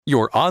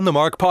Your On the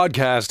Mark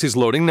podcast is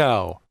loading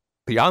now.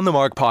 The On the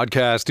Mark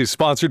podcast is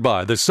sponsored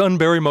by the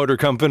Sunbury Motor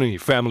Company,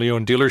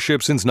 family-owned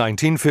dealership since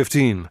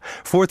 1915,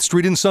 4th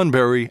Street in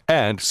Sunbury,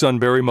 and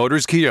Sunbury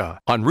Motors Kia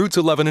on routes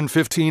 11 and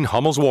 15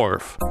 Hummel's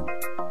Wharf.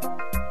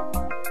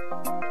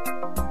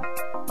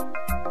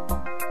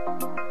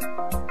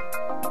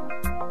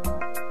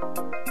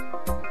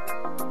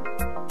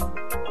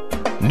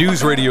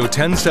 News Radio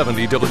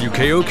 1070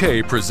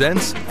 WKOK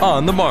presents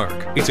On the Mark.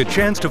 It's a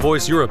chance to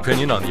voice your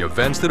opinion on the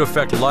events that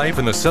affect life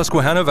in the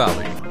Susquehanna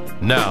Valley.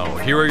 Now,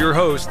 here are your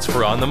hosts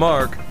for On the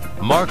Mark,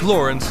 Mark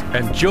Lawrence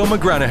and Joe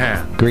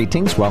McGranahan.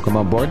 Greetings. Welcome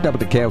on board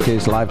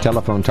WKOK's live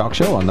telephone talk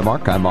show. On the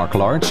Mark, I'm Mark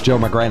Lawrence. Joe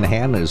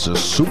McGranahan is a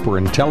super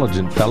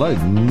intelligent fella.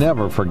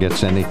 Never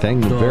forgets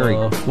anything.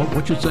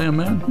 What you saying,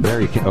 man?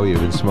 Oh, you've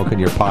been smoking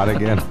your pot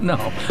again? No,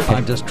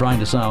 I'm just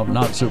trying to sound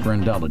not super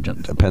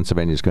intelligent.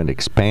 Pennsylvania's going to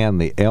expand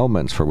the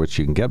ailments for which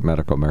you can get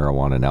medical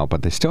marijuana now,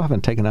 but they still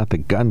haven't taken out the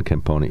gun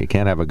component. You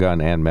can't have a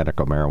gun and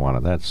medical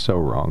marijuana. That's so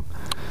wrong.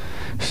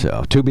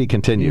 So, to be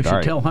continued. You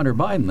should tell Hunter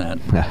Biden that.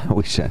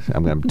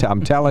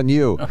 I'm telling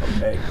you.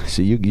 Okay.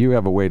 So you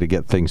have a way to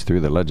get things through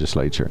the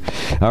legislature.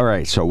 All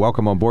right, so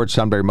welcome on board.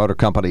 Sunbury Motor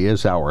Company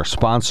is our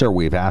sponsor.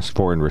 We've asked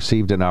for and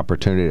received an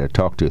opportunity to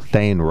talk to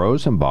Thane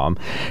Rosenbaum.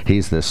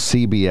 He's the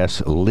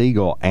CBS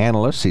legal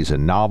analyst. He's a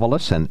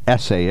novelist, an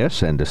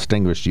essayist, and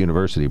distinguished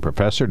university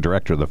professor,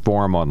 director of the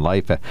Forum on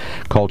Life,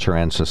 Culture,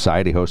 and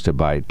Society, hosted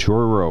by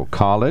Truro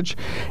College.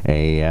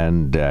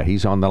 And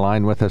he's on the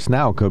line with us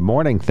now. Good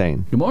morning,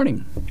 Thane. Good morning.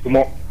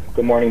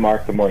 Good morning,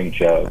 Mark. Good morning,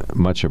 Joe.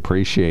 Much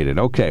appreciated.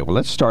 Okay, well,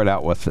 let's start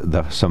out with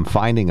some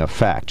finding of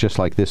fact, just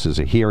like this is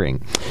a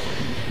hearing.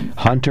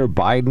 Hunter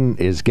Biden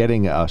is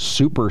getting a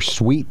super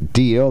sweet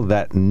deal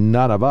that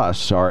none of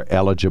us are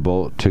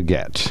eligible to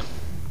get.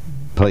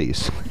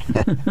 Please,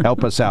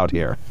 help us out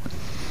here.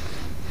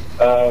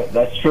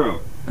 That's true.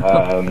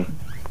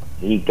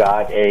 He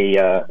got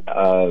a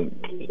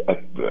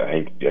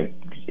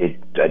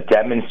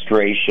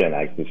demonstration,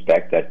 I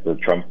suspect, that the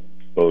Trump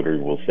voters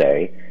will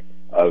say,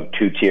 of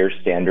two-tier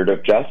standard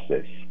of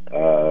justice.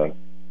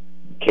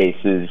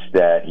 Cases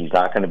that he's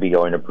not going to be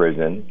going to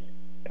prison.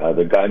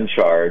 The gun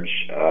charge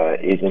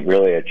isn't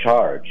really a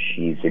charge.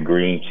 He's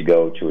agreeing to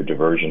go to a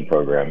diversion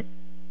program.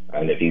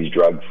 And if he's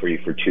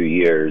drug-free for 2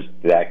 years,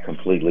 that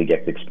completely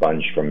gets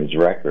expunged from his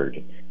record.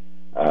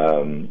 These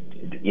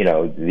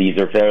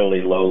are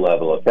fairly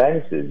low-level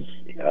offenses,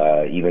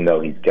 even though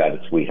he's got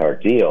a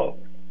sweetheart deal.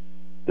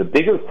 The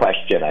bigger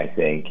question, I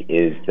think,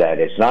 is that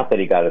it's not that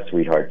he got a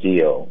sweetheart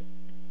deal.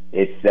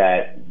 It's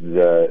that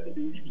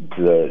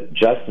the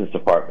Justice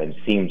Department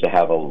seemed to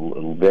have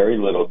very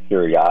little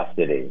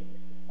curiosity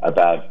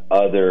about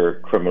other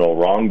criminal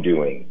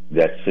wrongdoing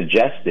that's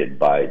suggested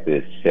by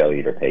this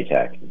failure to pay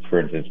taxes.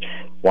 For instance,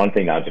 one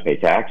thing not to pay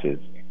taxes,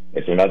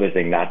 it's another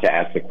thing not to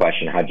ask the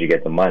question, how'd you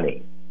get the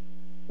money?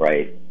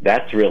 Right?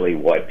 That's really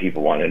what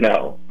people want to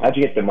know. How'd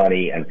you get the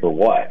money and for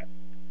what?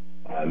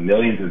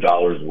 Millions of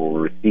dollars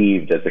were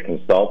received as a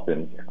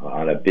consultant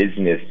on a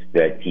business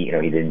that he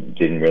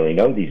didn't really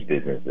know these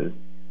businesses,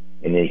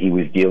 and he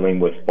was dealing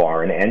with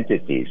foreign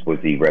entities. Was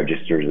he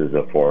registered as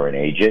a foreign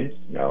agent?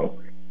 No.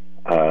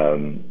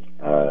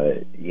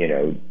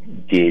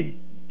 Did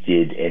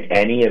in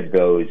any of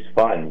those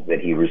funds that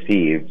he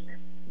received,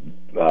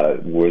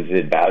 was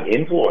it about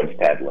influence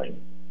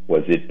peddling?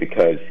 Was it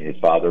because his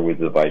father was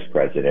the vice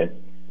president?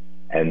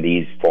 And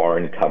these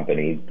foreign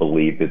companies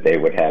believed that they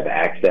would have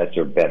access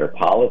or better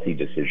policy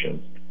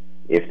decisions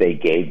if they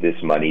gave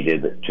this money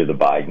to the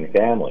Biden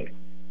family.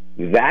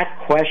 That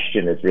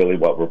question is really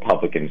what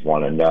Republicans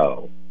want to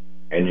know.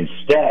 And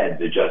instead,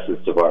 the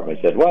Justice Department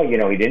said, well, he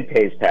didn't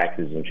pay his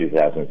taxes in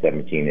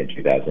 2017 and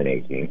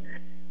 2018.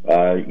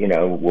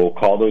 We'll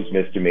call those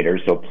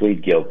misdemeanors. He'll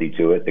plead guilty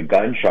to it. The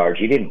gun charge,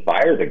 he didn't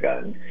fire the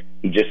gun.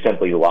 He just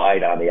simply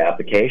lied on the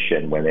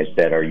application when they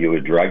said, are you a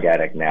drug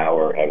addict now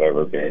or have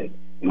ever been?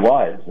 He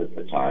was at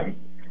the time.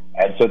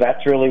 And so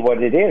that's really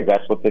what it is.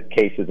 That's what the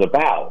case is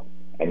about.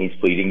 And he's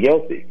pleading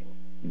guilty.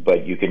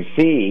 But you can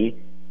see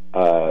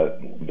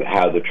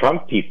how the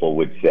Trump people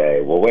would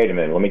say, well, wait a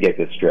minute, let me get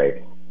this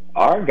straight.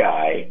 Our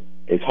guy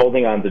is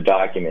holding on to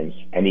documents,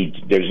 and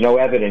there's no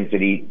evidence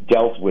that he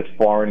dealt with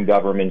foreign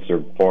governments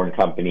or foreign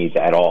companies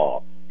at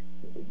all.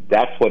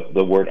 That's what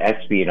the word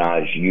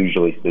espionage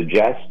usually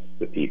suggests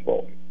to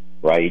people,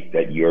 right?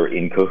 That you're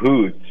in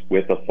cahoots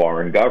with a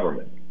foreign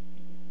government.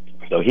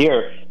 So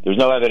here, there's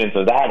no evidence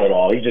of that at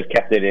all. He just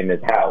kept it in his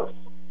house.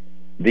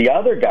 The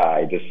other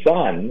guy, the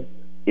son,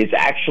 is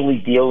actually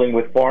dealing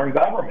with foreign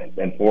governments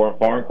and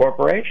foreign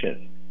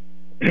corporations.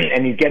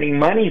 And he's getting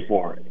money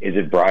for it. Is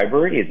it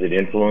bribery? Is it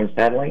influence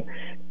peddling?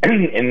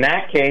 In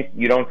that case,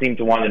 you don't seem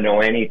to want to know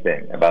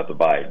anything about the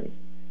Bidens.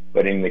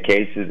 But in the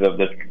cases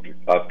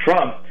of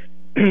Trump,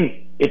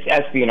 it's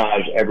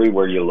espionage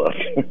everywhere you look.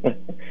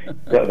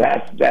 So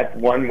that's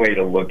one way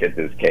to look at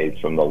this case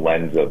from the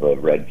lens of a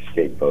red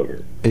state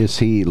voter. Is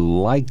he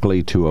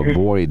likely to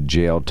avoid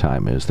jail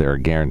time? Is there a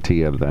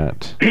guarantee of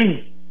that?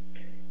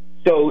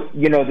 So,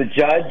 the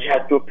judge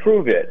has to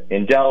approve it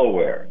in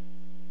Delaware.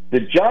 the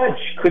judge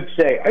could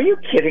say, "Are you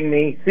kidding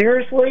me?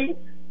 Seriously?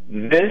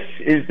 This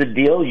is the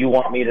deal you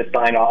want me to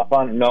sign off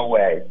on? No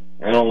way.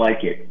 I don't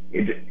like it.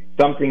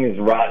 Something is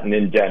rotten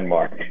in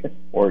Denmark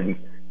or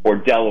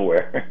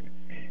Delaware,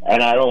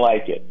 and I don't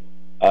like it."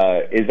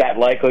 Is that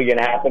likely going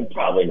to happen?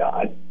 Probably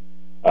not.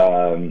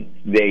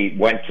 They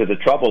went to the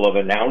trouble of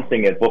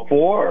announcing it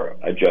before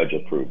a judge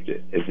approved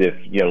it, as if,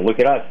 look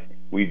at us.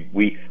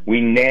 We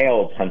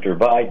nailed Hunter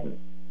Biden,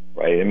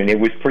 right? I mean, it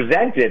was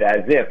presented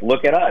as if,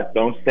 look at us.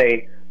 Don't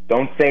say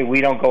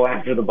we don't go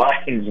after the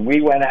Bidens.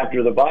 We went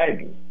after the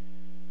Bidens.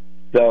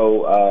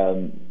 So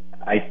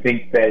I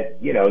think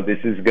that, this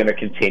is going to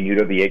continue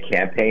to be a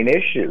campaign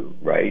issue,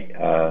 right?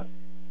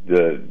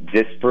 The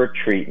disparate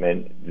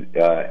treatment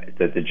that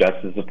the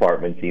Justice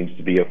Department seems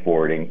to be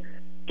affording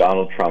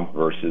Donald Trump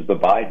versus the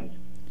Bidens.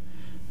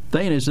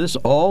 Thane, is this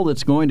all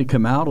that's going to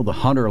come out of the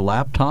Hunter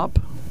laptop?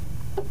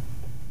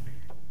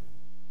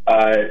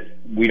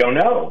 We don't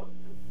know.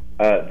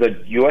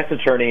 The U.S.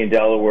 Attorney in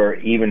Delaware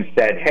even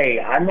said, "Hey,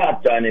 I'm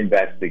not done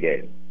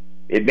investigating.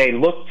 It may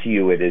look to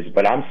you it is,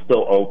 but I'm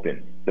still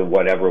open to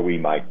whatever we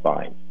might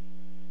find."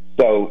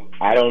 So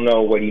I don't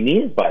know what he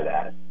means by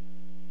that.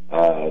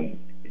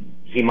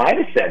 He might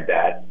have said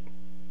that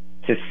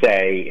to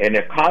say, and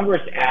if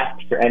Congress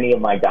asks for any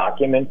of my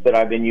documents that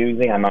I've been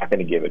using, I'm not going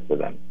to give it to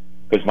them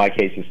because my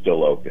case is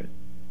still open.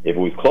 If it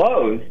was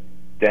closed,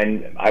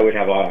 then I would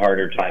have a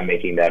harder time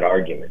making that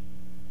argument.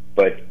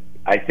 But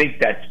I think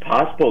that's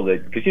possible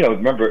that, because,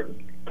 remember,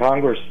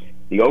 Congress,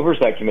 the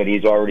Oversight Committee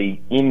is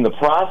already in the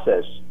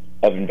process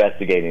of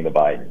investigating the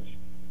Bidens,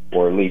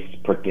 or at least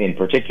in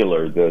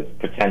particular the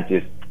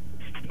pretentious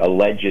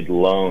alleged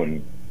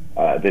loan,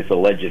 this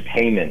alleged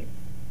payment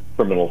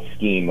criminal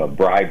scheme of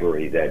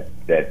bribery that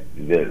the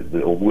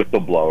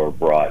whistleblower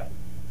brought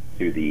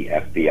to the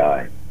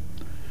FBI.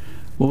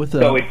 Well,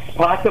 so it's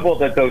possible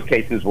that those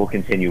cases will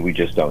continue. We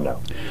just don't know.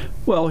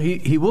 Well,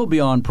 he will be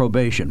on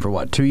probation for,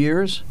 what, 2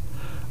 years?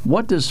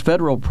 What does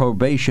federal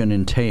probation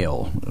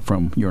entail,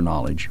 from your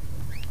knowledge?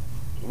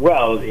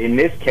 Well, in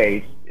this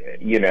case,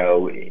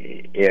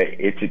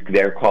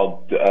 they're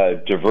called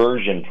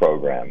diversion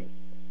programs,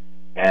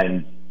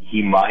 and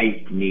he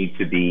might need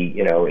to be,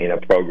 in a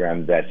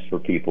program that's for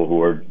people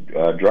who are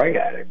drug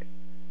addicts.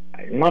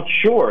 I'm not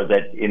sure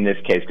that in this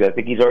case, because I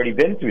think he's already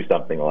been through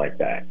something like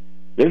that.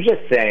 They're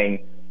just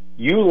saying,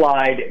 you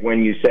lied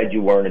when you said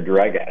you weren't a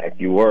drug addict.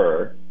 You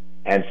were,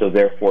 and so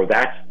therefore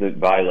that's the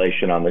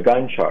violation on the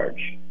gun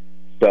charge.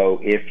 So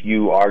if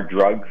you are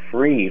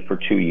drug-free for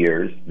 2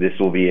 years, this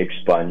will be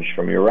expunged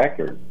from your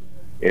record.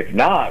 If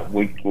not,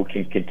 we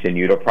can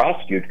continue to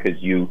prosecute because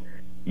you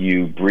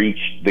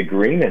breached the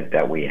agreement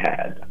that we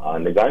had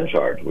on the gun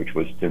charge, which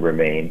was to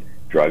remain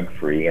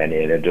drug-free and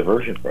in a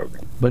diversion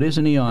program. But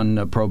isn't he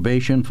on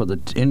probation for the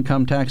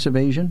income tax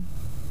evasion?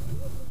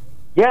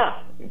 Yeah,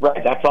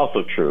 right. That's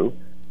also true.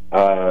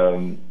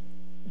 But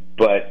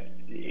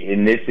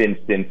in this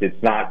instance,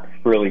 it's not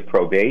really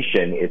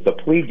probation. It's a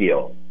plea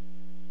deal,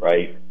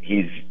 right?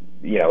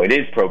 It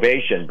is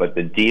probation, but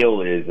the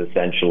deal is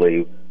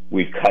essentially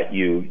we've cut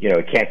you,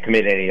 can't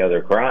commit any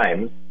other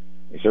crimes.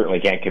 You certainly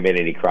can't commit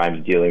any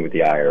crimes dealing with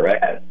the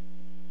IRS.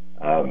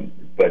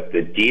 But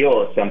the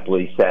deal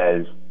simply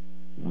says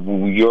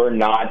you're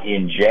not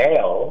in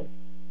jail,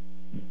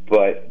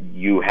 but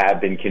you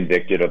have been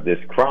convicted of this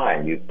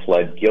crime. You've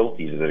pled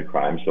guilty to the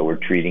crime, so we're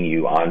treating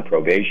you on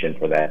probation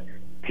for that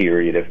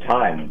period of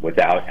time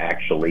without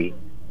actually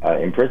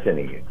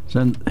imprisoning you.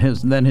 So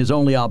then his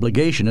only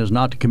obligation is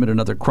not to commit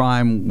another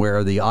crime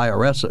where the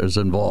IRS is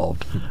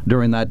involved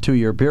during that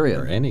 2-year period.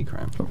 Or any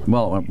crime.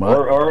 Well,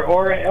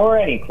 or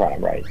any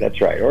crime, right?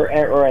 That's right.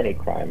 Or any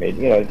crime.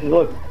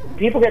 Look,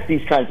 people get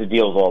these kinds of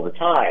deals all the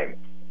time,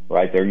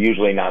 right? They're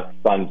usually not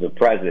sons of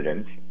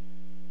presidents,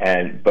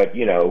 but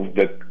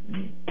the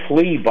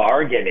plea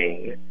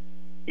bargaining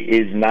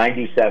is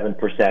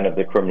 97% of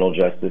the criminal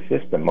justice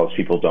system. Most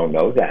people don't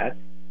know that.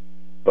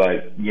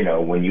 But,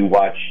 when you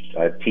watch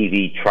a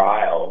TV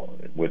trial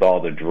with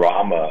all the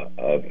drama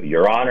of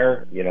Your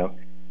Honor,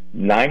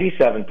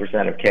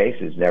 97% of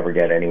cases never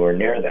get anywhere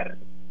near that.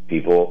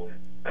 People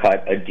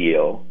cut a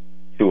deal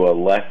to a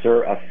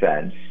lesser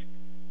offense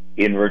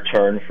in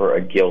return for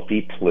a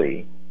guilty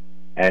plea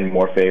and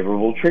more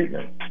favorable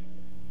treatment.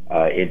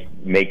 It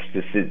makes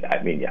this,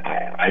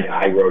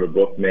 I wrote a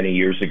book many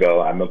years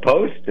ago. I'm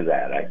opposed to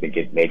that. I think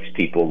it makes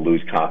people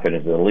lose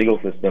confidence in the legal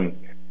system.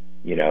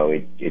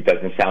 It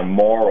doesn't sound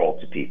moral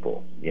to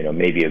people.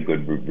 Maybe a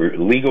good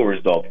legal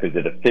result because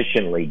it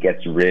efficiently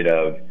gets rid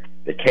of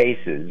the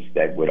cases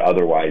that would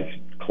otherwise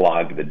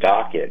clog the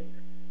docket.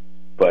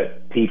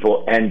 But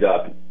people end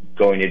up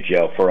going to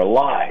jail for a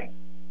lie,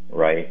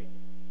 right?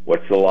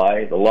 What's the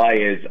lie? The lie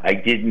is I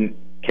didn't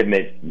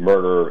commit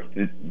murder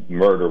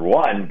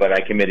one, but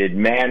I committed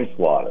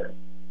manslaughter.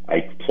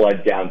 I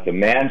pled down to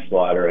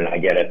manslaughter, and I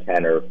get a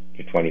 10 or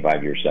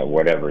 25 years,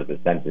 whatever the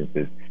sentence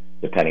is,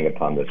 depending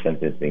upon the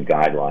sentencing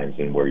guidelines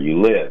and where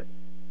you live.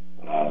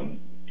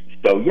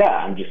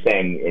 I'm just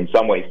saying, in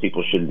some ways,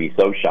 people shouldn't be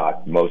so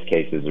shocked. Most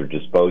cases are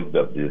disposed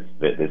of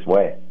this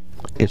way.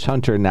 Is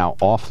Hunter now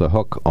off the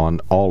hook on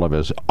all of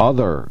his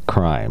other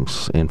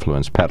crimes,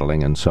 influence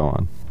peddling and so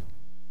on?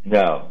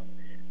 No,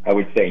 I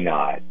would say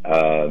not.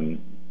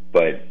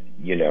 But,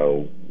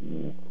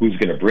 who's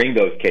going to bring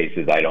those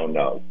cases, I don't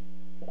know.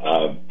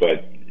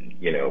 But,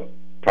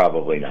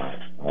 probably not.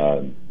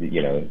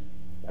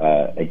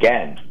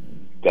 Again,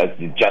 does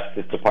the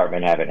Justice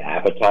Department have an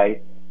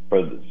appetite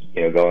for,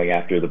 going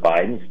after the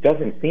Bidens?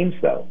 Doesn't seem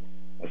so.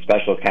 A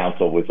special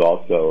counsel was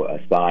also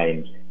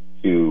assigned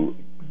to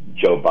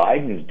Joe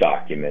Biden's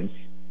documents,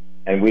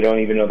 and we don't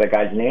even know that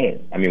guy's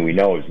name. I mean, we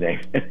know his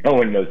name. No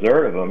one knows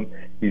heard of him.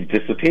 He's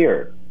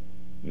disappeared.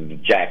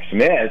 Jack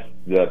Smith,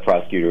 the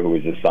prosecutor who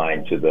was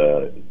assigned to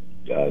the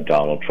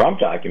Donald Trump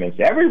documents,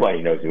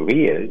 everybody knows who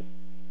he is.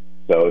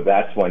 So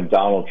that's when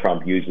Donald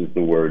Trump uses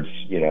the words,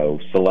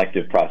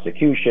 selective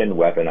prosecution,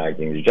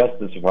 weaponizing the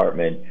Justice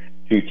Department,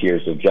 2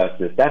 tiers of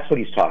justice. That's what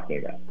he's talking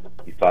about.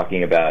 He's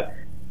talking about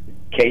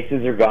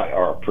cases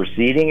are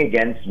proceeding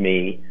against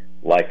me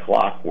like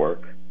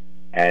clockwork,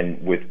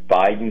 and with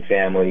Biden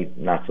family,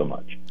 not so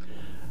much.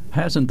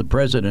 Hasn't the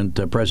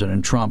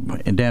President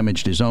Trump,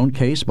 damaged his own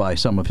case by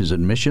some of his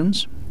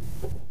admissions?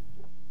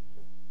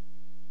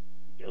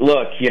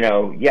 Look,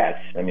 yes.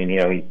 I mean,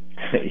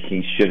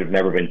 he should have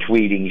never been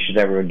tweeting. He should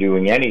never have been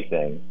doing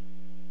anything.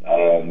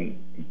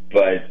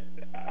 But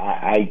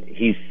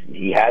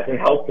he hasn't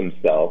helped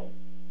himself.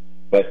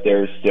 But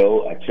there's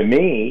still, to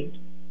me,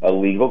 a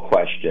legal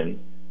question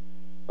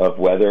of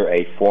whether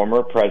a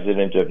former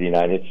president of the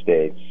United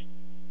States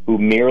who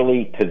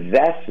merely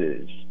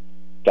possesses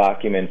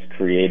documents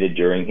created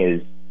during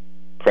his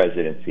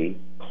presidency,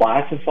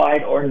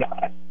 classified or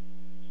not,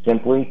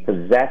 simply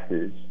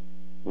possesses,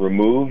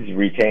 removes,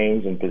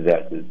 retains, and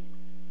possesses,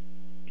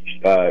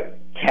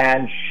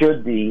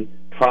 should be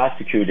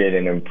prosecuted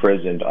and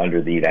imprisoned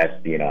under the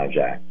Espionage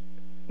Act.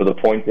 For the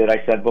point that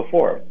I said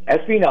before,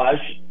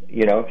 espionage,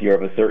 if you're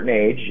of a certain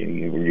age and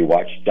you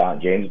watch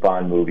James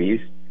Bond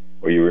movies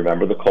or you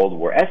remember the Cold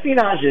War,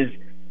 espionage is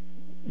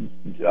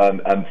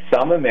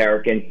some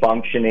American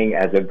functioning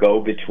as a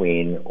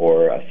go-between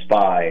or a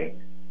spy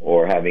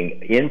or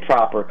having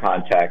improper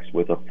contacts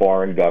with a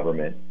foreign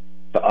government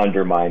to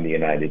undermine the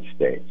United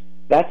States.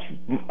 That's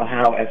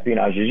how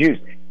espionage is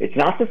used. It's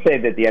not to say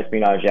that the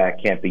Espionage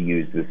Act can't be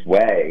used this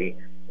way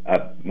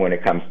when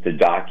it comes to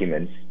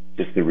documents,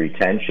 just the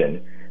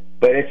retention,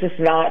 but it's just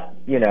not,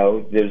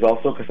 there's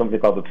also something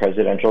called the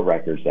Presidential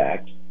Records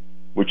Act,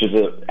 which is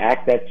an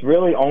act that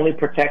really only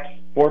protects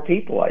 4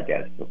 people, I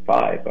guess, or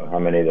 5, how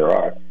many there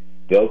are.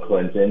 Bill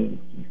Clinton,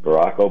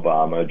 Barack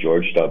Obama,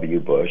 George W.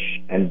 Bush,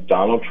 and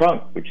Donald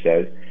Trump, which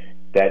says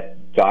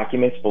that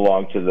documents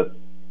belong to the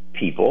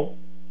people,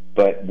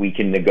 but we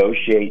can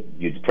negotiate,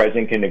 the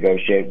president can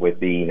negotiate with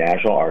the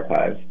National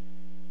Archives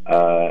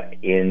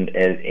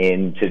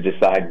to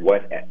decide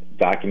what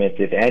documents,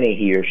 if any,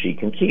 he or she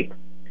can keep.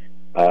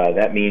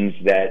 That means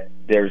that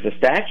there's a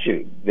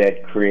statute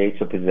that creates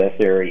a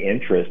possessory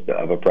interest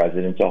of a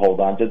president to hold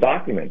on to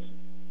documents.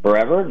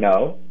 Forever?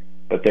 No.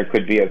 But there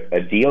could be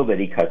a deal that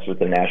he cuts with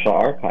the National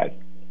Archives.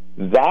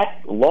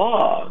 That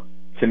law,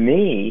 to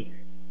me,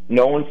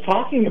 no one's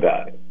talking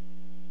about it.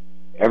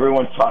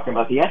 Everyone's talking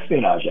about the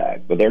Espionage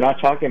Act, but they're not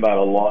talking about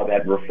a law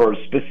that refers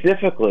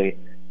specifically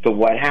to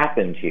what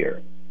happened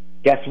here.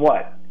 Guess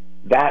what?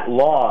 That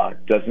law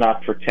does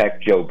not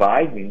protect Joe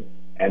Biden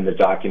and the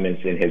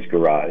documents in his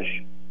garage,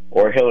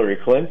 or Hillary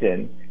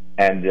Clinton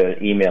and the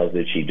emails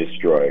that she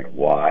destroyed.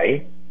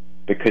 Why?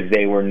 Because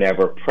they were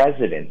never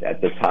president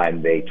at the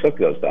time they took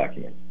those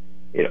documents.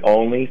 It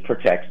only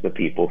protects the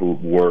people who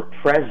were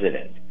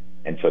president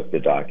and took the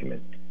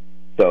documents.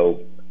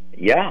 So,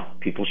 yeah,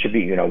 people should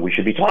be, we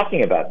should be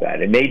talking about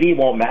that. And maybe it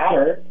won't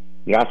matter.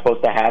 You're not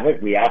supposed to have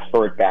it. We asked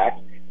for it back.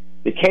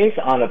 The case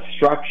on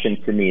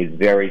obstruction, to me, is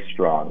very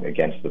strong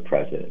against the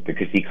president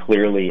because he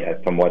clearly,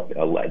 from what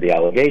the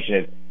allegation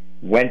is,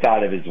 went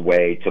out of his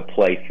way to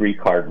play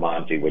 3-card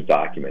Monte with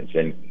documents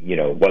and,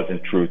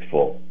 wasn't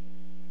truthful.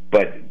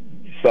 But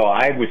so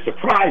I was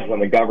surprised when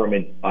the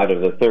government, out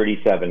of the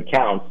 37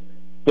 counts,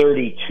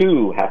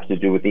 32 have to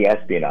do with the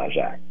Espionage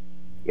Act.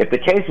 If the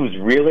case was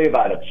really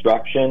about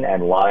obstruction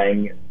and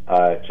lying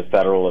to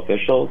federal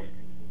officials,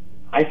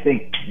 I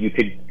think you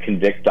could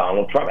convict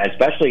Donald Trump,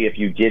 especially if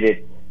you did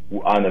it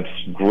on a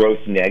gross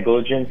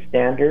negligence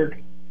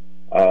standard.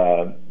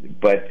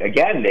 But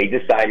again, they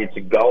decided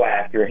to go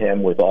after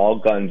him with all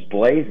guns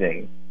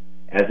blazing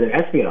as an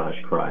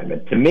espionage crime.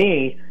 And to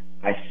me,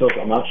 I'm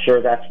not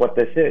sure that's what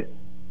this is.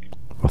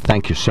 Well,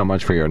 thank you so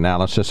much for your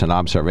analysis and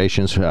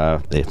observations.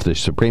 If the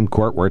Supreme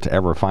Court were to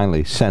ever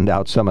finally send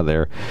out some of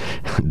their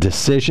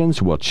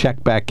decisions, we'll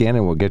check back in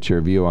and we'll get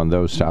your view on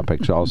those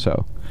topics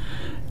also.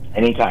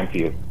 Anytime for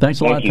you.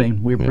 Thanks a lot,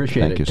 Thane. We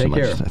appreciate it. Thank you so much.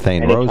 Take care.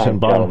 Thane Anytime,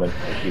 Rosenbaum. gentlemen.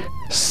 Thank you.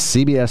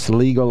 CBS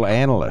legal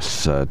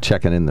analyst,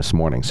 checking in this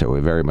morning, so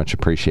we very much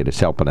appreciate his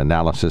help and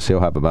analysis.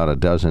 He'll have about a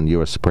dozen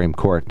U.S. Supreme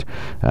Court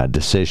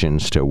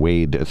decisions to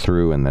wade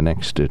through in the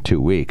next 2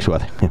 weeks.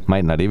 Well, it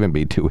might not even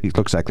be 2 weeks.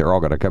 Looks like they're all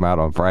going to come out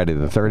on Friday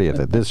the 30th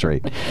at this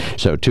rate.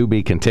 So to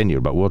be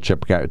continued, but we'll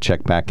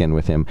check back in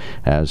with him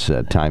as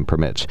time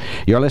permits.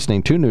 You're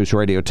listening to News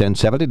Radio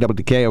 1070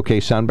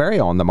 WKOK Sunbury,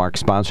 on the Mark,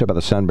 sponsored by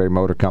the Sunbury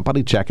Motor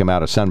Company. Check him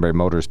out at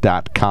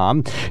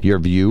sunburymotors.com. Your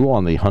view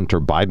on the Hunter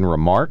Biden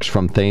remarks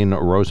from Thane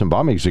Rosenbaum.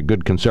 He's a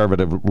good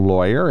conservative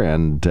lawyer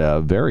and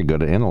very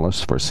good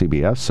analyst for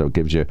CBS, so it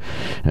gives you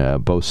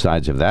both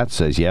sides of that.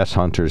 Says, yes,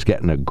 Hunter's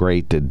getting a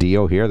great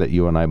deal here that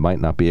you and I might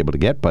not be able to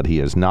get, but he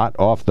is not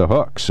off the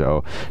hook.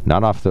 So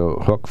not off the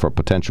hook for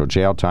potential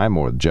jail time,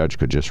 or the judge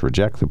could just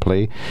reject the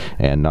plea,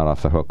 and not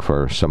off the hook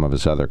for some of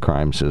his other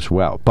crimes as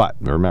well. But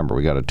remember,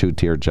 we got a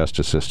two-tier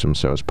justice system,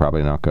 so it's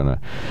probably not going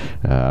to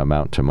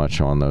amount to much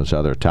on those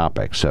other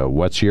topics. So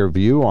what's your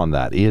view on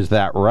that? Is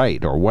that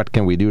right? Or what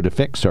can we do to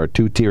fix our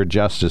two-tier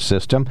justice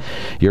system?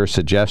 Your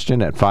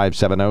suggestion at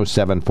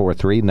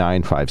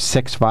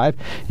 570-743-9565.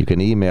 You can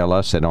email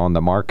us at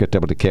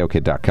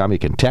onthemark@wkok.com. You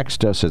can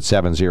text us at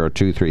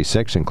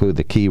 70236. Include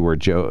the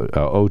keyword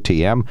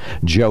OTM,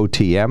 Joe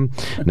TM,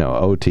 no,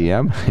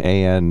 OTM.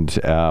 And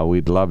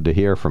we'd love to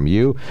hear from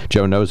you.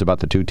 Joe knows about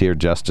the two-tier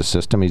justice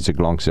system. He's a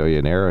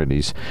Glonxillionaire, and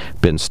he's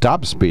been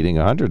stopped speeding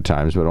 100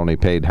 times, but only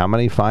paid. How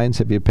many fines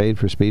have you paid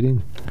for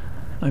speeding?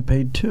 I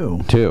paid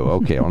 2. 2,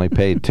 okay, only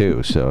paid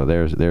 2. So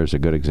there's a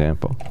good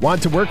example.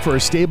 Want to work for a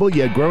stable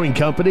yet growing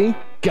company?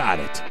 Got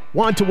it.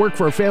 Want to work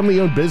for a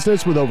family-owned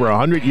business with over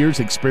 100 years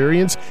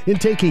experience in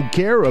taking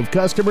care of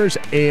customers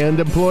and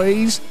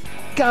employees?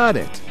 Got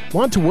it.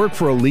 Want to work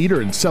for a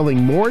leader in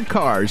selling more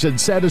cars and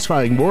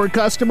satisfying more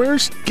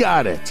customers?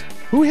 Got it.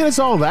 Who has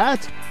all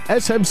that?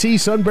 SMC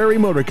Sunbury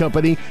Motor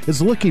Company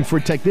is looking for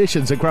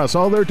technicians across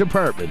all their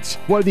departments.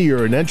 Whether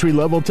you're an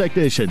entry-level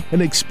technician,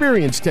 an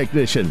experienced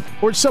technician,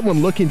 or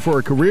someone looking for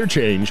a career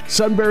change,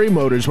 Sunbury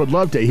Motors would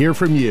love to hear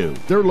from you.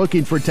 They're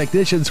looking for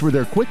technicians for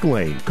their quick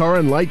lane, car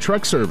and light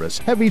truck service,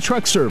 heavy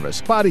truck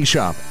service, body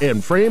shop,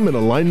 and frame and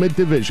alignment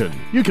division.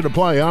 You can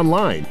apply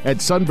online at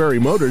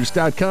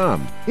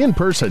sunburymotors.com, in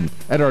person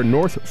at our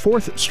North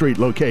 4th Street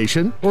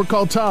location, or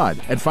call Todd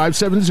at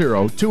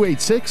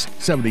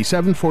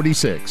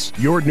 570-286-7746.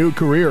 Your new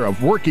career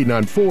of working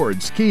on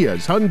Fords,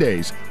 Kias,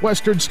 Hyundais,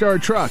 Western Star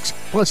trucks,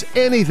 plus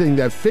anything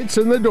that fits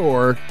in the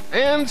door,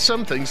 and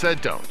some things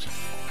that don't.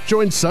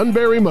 Join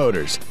Sunbury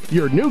Motors.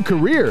 Your new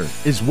career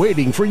is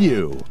waiting for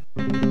you.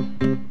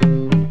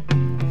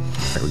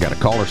 We got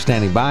a caller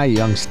standing by.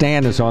 Young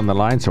Stan is on the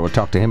line, so we'll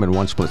talk to him in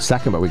one split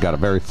second. But we got a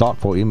very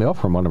thoughtful email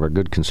from one of our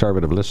good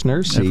conservative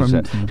listeners. He's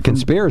a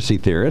conspiracy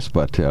theorist,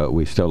 but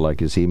we still like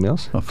his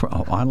emails.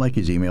 I like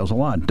his emails a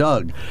lot.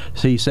 Doug,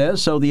 he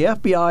says, so the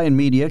FBI and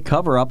media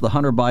cover up the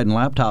Hunter Biden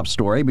laptop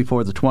story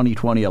before the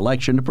 2020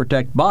 election to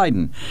protect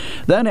Biden.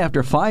 Then,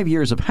 after 5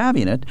 years of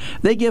having it,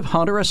 they give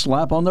Hunter a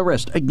slap on the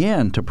wrist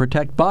again to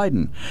protect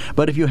Biden.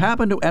 But if you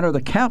happen to enter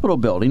the Capitol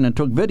building and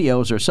took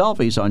videos or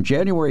selfies on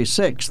January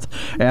 6th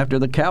after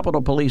the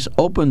Capitol Police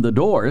opened the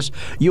doors,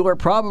 you are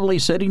probably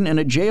sitting in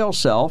a jail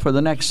cell for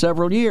the next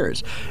several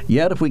years.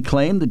 Yet, if we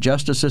claim the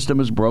justice system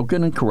is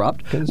broken and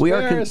corrupt, we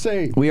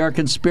are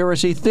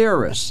conspiracy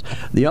theorists.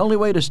 The only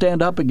way to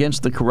stand up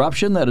against the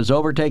corruption that has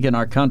overtaken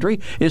our country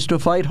is to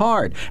fight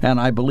hard,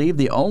 and I believe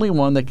the only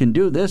one that can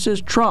do this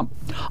is Trump.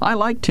 I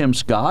like Tim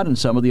Scott and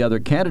some of the other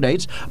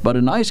candidates, but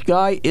a nice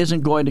guy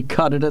isn't going to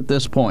cut it at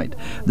this point.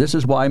 This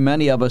is why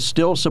many of us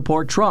still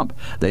support Trump.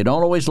 They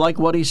don't always like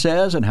what he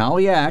says and how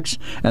he acts,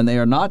 and they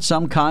are not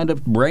some kind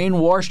of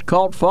brainwashed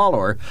cult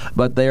follower,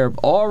 but they have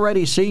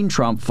already seen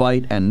Trump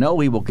fight and know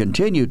he will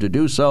continue to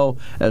do so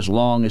as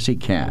long as he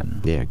can.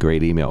 Yeah,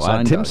 great email.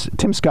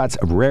 Tim Scott's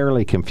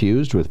rarely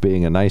confused with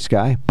being a nice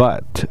guy,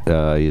 but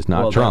he's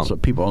not Trump. That's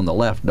what people on the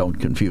left don't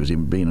confuse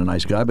him being a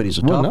nice guy, but he's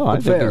a tough, I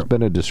think he's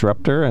been a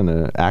disruptor and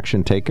an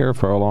action taker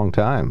for a long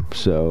time.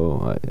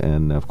 So,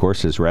 and of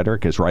course his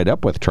rhetoric is right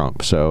up with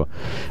Trump. So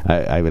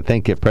I would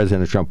think if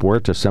President Trump were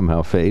to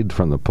somehow fade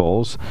from the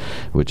polls,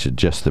 which is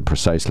just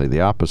precisely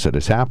the opposite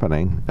is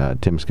happening,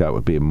 Tim Scott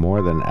would be a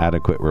more than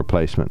adequate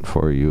replacement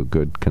for you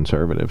good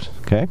conservatives.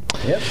 Okay?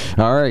 Yep.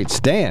 All right,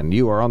 Stan,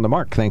 you are on the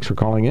mark. Thanks for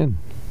calling in.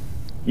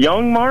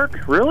 Young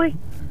Mark? Really?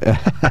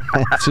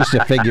 It's just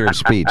a figure of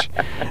speech.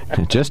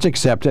 Just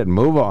accept it and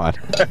move on.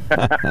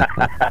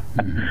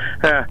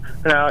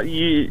 Now,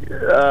 you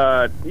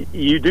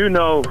do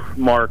know,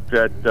 Mark,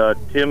 that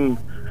Tim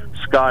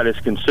Scott is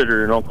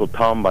considered an Uncle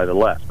Tom by the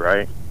left,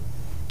 right?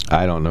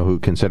 I don't know who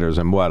considers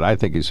him what. I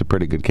think he's a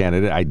pretty good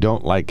candidate. I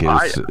don't like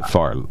his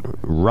far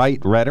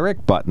right rhetoric,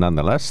 but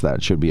nonetheless,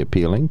 that should be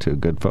appealing to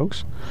good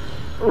folks.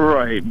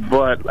 Right,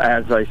 but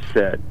as I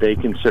said, they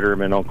consider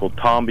him an Uncle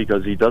Tom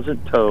because he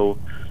doesn't toe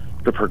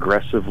the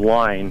progressive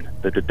line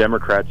that the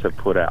Democrats have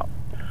put out.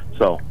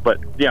 So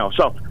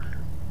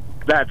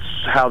that's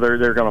how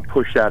they're going to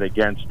push that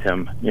against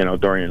him,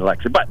 during an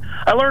election. But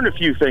I learned a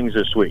few things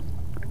this week.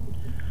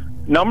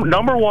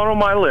 Number one on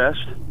my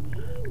list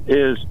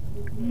is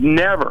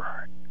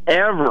never,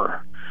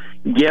 ever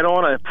get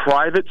on a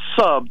private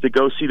sub to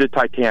go see the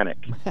Titanic.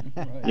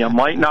 You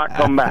might not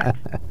come back.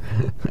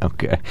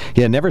 Okay.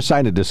 Yeah, never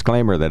sign a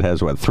disclaimer that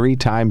has, 3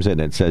 times in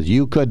it says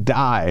you could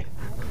die.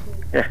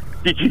 Yeah.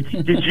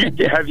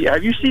 Have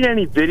you seen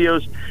any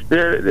videos?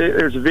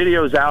 There's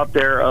videos out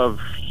there of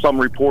some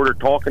reporter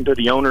talking to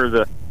the owner of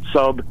the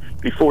sub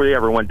before they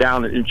ever went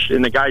down,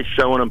 and the guy's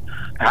showing them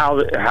how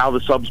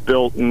the sub's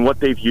built and what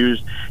they've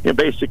used.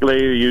 Basically,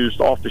 they used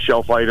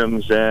off-the-shelf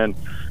items, and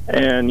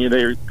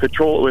they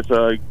control it with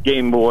a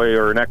Game Boy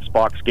or an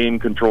Xbox game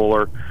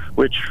controller.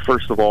 Which,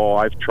 first of all,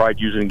 I've tried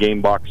using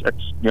Gamebox,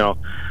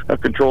 a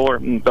controller.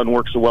 It doesn't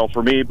work so well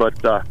for me,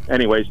 but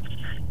anyways.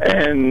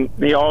 And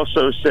he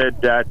also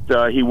said that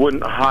he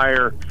wouldn't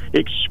hire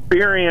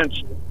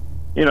experienced,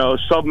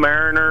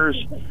 submariners,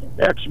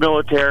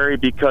 ex-military,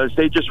 because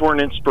they just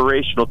weren't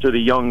inspirational to the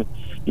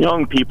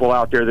young people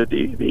out there that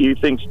he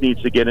thinks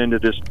needs to get into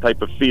this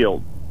type of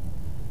field.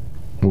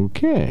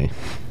 Okay.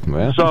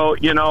 Well. So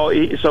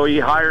he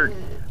hired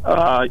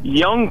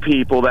young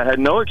people that had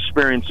no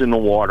experience in the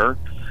water,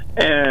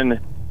 and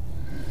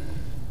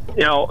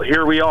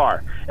here we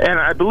are. And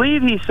I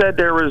believe he said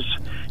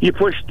you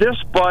push this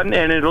button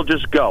and it'll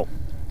just go.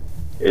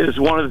 Is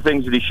one of the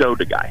things that he showed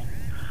the guy.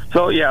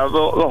 So yeah, the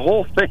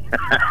whole thing.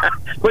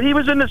 But he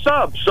was in the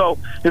sub, so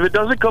if it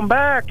doesn't come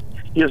back,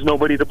 he has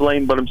nobody to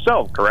blame but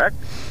himself. Correct?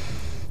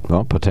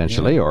 Well,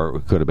 potentially, or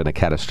it could have been a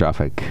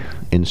catastrophic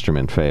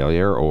instrument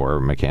failure or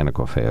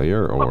mechanical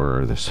failure,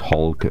 or this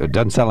hull. It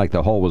doesn't sound like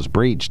the hull was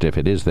breached if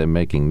it is them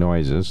making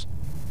noises.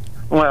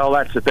 Well,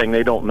 that's the thing,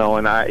 they don't know,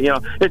 and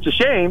it's a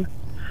shame.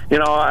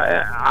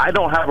 I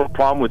don't have a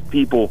problem with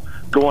people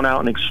going out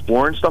and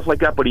exploring stuff like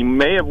that, but he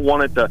may have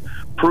wanted to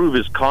prove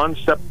his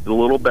concept a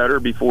little better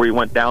before he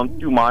went down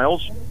 2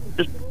 miles.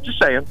 Just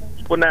saying,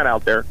 just putting that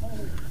out there.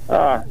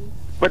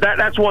 But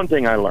that's one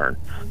thing I learned.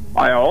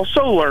 I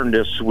also learned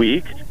this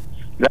week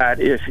that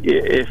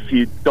if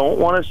you don't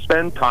want to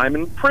spend time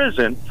in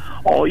prison,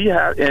 all you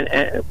have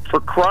and for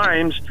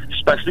crimes,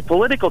 especially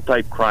political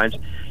type crimes,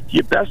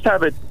 you best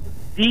have a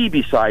D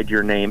beside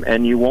your name,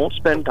 and you won't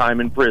spend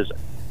time in prison.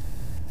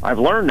 I've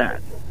learned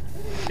that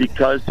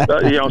because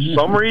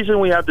some reason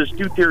we have this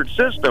 2-tiered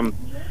system,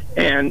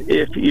 and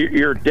if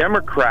you're a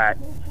Democrat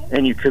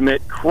and you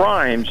commit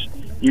crimes,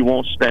 you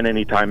won't spend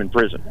any time in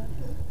prison.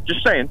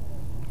 Just saying.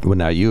 Well,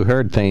 now, you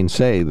heard Thane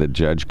say the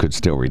judge could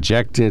still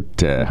reject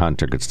it,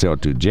 Hunter could still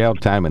do jail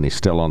time, and he's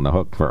still on the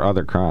hook for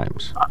other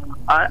crimes.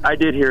 I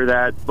did hear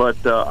that, but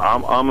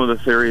I'm of the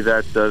theory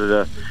that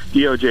the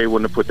DOJ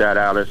wouldn't have put that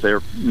out if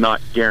they're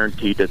not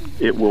guaranteed that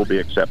it will be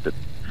accepted.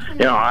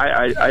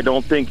 I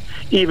don't think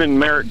even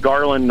Merrick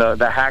Garland,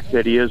 the hack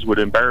that he is, would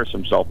embarrass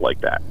himself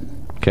like that.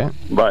 Okay.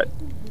 But,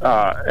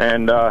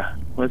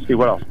 let's see,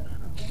 what else?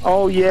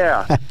 Oh,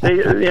 yeah.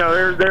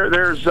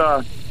 There's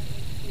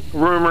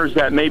rumors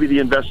that maybe the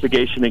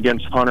investigation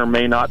against Hunter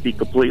may not be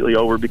completely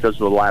over because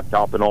of the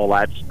laptop and all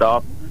that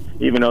stuff,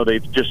 even though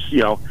they've just,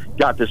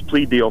 got this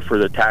plea deal for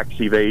the tax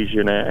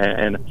evasion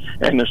and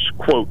this,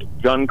 quote,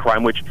 gun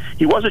crime, which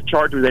he wasn't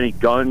charged with any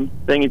gun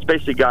thing. He's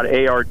basically got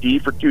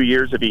ARD for 2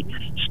 years. If he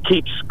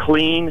keeps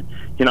clean,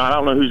 I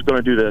don't know who's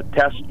going to do the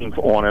testing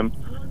on him.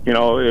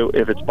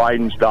 If it's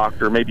Biden's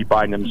doctor, maybe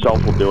Biden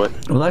himself will do it.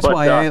 Well, that's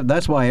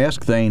why I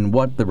asked Thane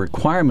what the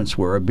requirements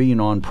were of being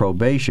on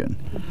probation.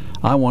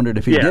 I wondered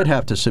if he did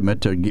have to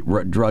submit to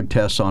drug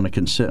tests on a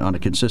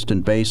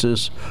consistent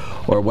basis,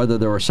 or whether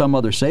there were some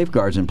other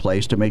safeguards in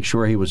place to make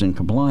sure he was in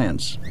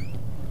compliance.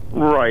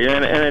 Right,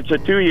 and it's a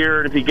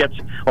 2-year, and if he gets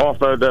off,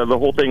 the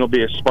whole thing will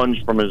be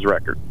expunged from his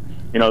record.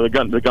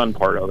 The gun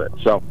part of it.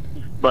 So,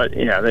 but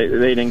yeah, they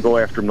didn't go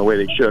after him the way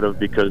they should have,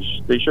 because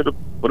they should have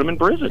put him in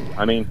prison.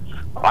 I mean,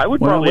 I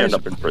would probably end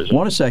up in prison.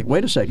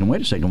 Wait a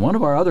second. One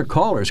of our other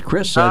callers,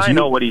 Chris, says I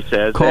know what he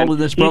says. Called to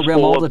this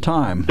program all the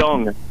time.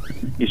 Dung.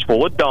 He's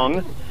full of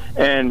dung,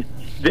 and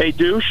they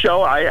do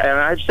show.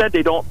 I've said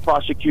they don't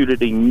prosecute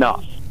it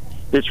enough.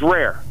 It's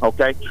rare.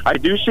 Okay, I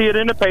do see it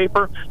in the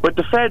paper, but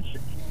the feds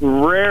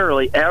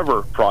rarely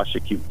ever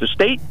prosecute. The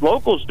state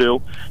locals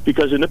do,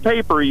 because in the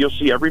paper you'll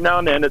see every now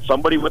and then that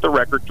somebody with a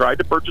record tried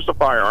to purchase a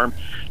firearm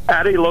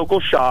at a local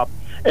shop,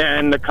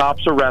 and the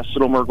cops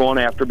arrested them or going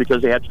after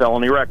because they had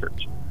felony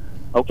records.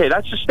 Okay,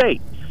 that's the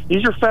state.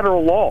 These are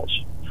federal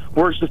laws.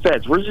 Where's the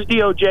feds? Where's the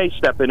DOJ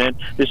stepping in?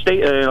 The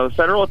state, the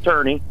federal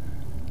attorney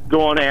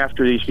going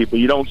after these people.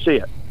 You don't see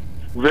it.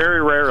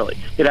 Very rarely.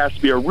 It has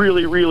to be a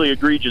really, really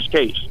egregious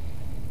case.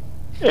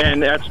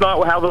 And that's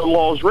not how the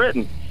law is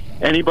written.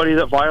 Anybody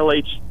that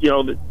violates,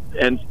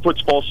 and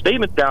puts false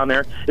statements down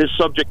there is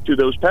subject to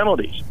those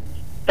penalties.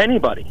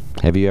 Anybody.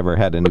 Have you ever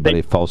had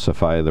anybody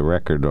falsify the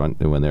record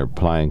when they're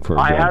applying for a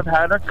job? I have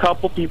had a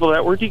couple people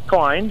that were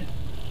declined,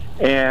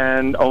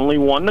 and only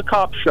one the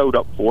cop showed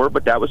up for,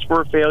 but that was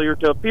for a failure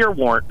to appear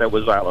warrant that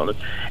was out on it.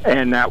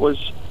 And that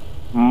was,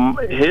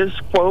 his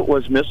quote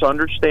was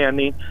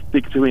misunderstanding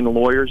between the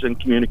lawyers and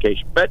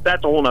communication. But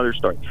that's a whole other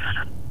story.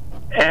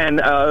 And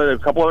a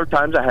couple other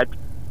times I had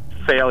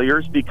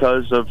failures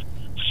because of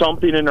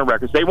something in the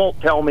records. They won't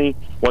tell me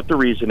what the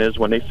reason is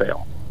when they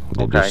fail.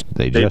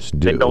 They just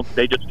do.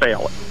 They just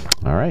fail it.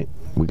 All right.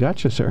 We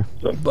got you, sir.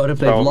 But if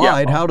they've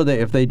lied, how do they?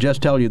 If they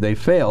just tell you they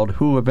failed,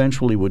 who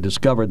eventually would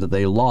discover that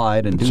they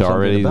lied and do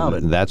something about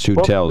it? That's who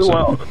tells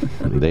them.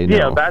 They know.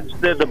 Yeah, that's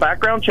the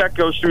background check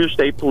goes through the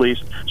state police,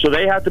 so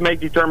they have to make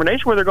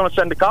determination where they're going to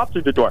send the cop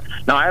through the door.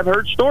 Now, I have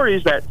heard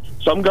stories that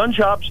some gun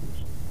shops,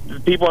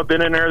 people have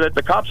been in there that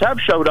the cops have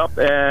showed up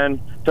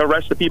and to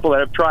arrest the people that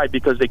have tried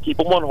because they keep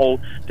them on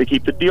hold, to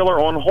keep the dealer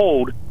on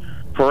hold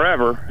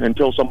forever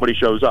until somebody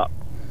shows up.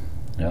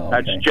 Oh, okay.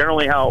 That's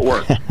generally how it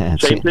works.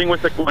 Same thing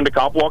with when the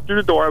cop walked through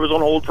the door. I was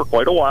on hold for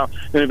quite a while,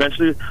 and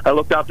eventually I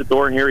looked out the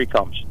door, and here he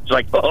comes. It's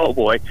like, oh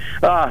boy.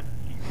 But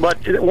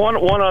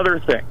one other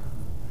thing,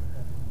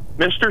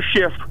 Mr.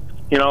 Schiff,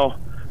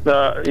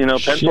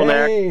 pencil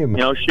neck,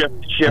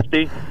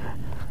 Shifty.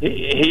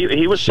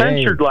 He was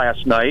censured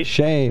last night.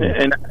 Shame.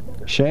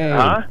 Shame.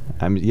 Huh?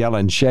 I'm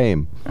yelling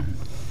shame.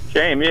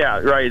 Shame, yeah,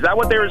 right. Is that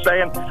what they were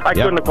saying? I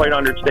couldn't quite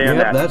understand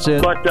that. That's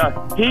it. But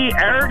he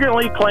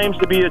arrogantly claims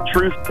to be a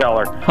truth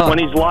teller when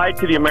he's lied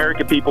to the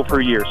American people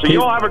for years. So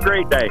you all have a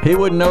great day. He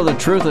wouldn't know the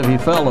truth if he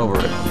fell over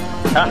it.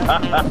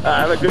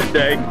 Have a good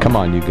day. Come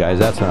on, you guys.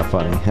 That's not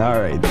funny.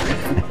 All right.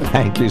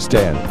 Thank you,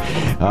 Stan.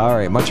 All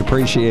right. Much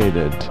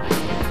appreciated.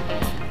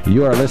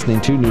 You are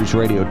listening to News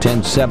Radio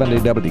 1070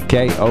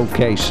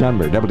 WKOK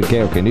Sunbury.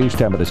 WKOK News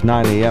time. It is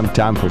 9 a.m.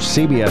 Time for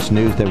CBS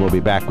News. Then we'll be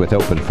back with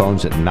open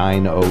phones at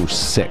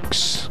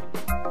 9:06.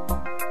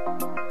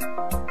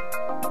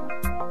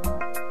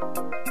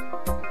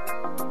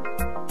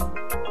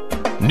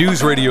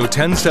 News Radio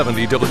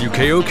 1070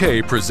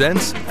 WKOK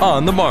presents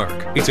On the Mark.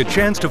 It's a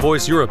chance to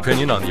voice your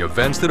opinion on the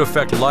events that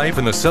affect life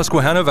in the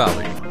Susquehanna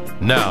Valley.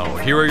 Now,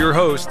 here are your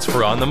hosts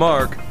for On the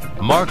Mark,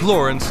 Mark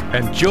Lawrence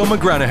and Joe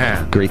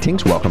McGranahan.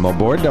 Greetings. Welcome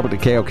aboard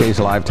WKOK's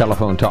live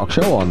telephone talk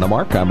show On the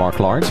Mark. I'm Mark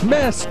Lawrence.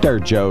 Mr.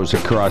 Joe's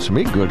across from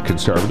me. Good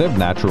conservative,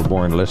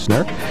 natural-born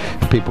listener.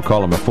 People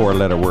call him a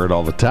four-letter word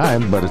all the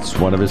time, but it's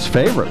one of his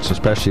favorites,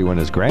 especially when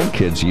his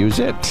grandkids use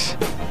it.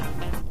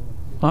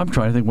 I'm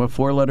trying to think what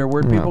four-letter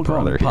word people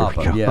call it.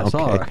 Papa. Yes,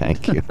 okay, all right.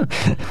 Thank you.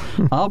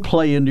 I'll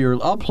play your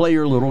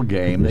little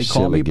game. They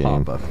call me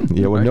game. Papa.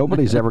 Yeah, well,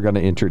 nobody's ever going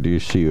to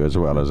introduce you as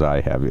well as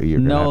I have. You're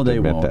no, have to they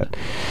admit won't.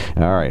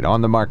 That. All right,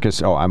 on the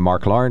Marcus. Oh, I'm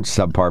Mark Lawrence,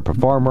 subpar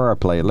performer. I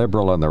play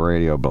liberal on the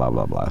radio. Blah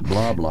blah blah.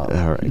 Blah blah.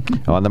 All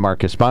right. On the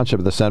Marcus, sponsor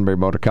of the Sunbury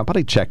Motor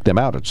Company. Check them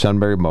out at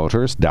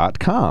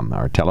sunburymotors.com.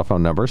 Our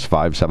telephone number is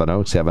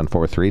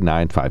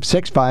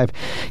 570-743-9565.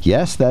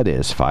 Yes, that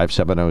is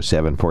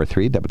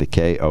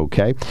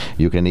 570-743-WKOK.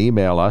 You can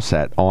email us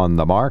at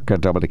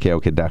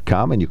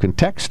onthemark@WKOK.com, and you can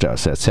text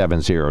us at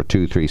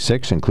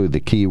 70236. Include the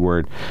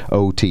keyword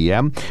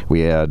OTM. We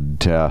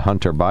had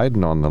Hunter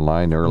Biden on the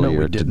line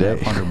earlier today.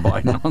 Have Hunter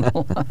Biden on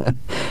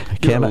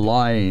the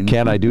line.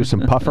 Can I do some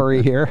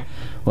puffery here?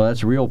 Well,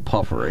 that's real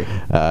puffery.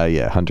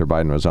 Yeah, Hunter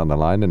Biden was on the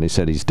line, and he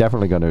said he's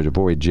definitely going to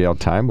avoid jail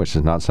time, which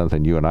is not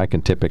something you and I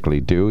can typically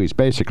do. He's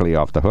basically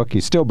off the hook.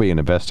 He's still being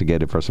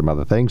investigated for some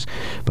other things,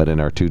 but in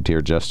our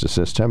two-tier justice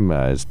system,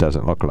 it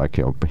doesn't look like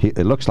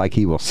it looks like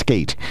he will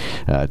skate,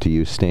 to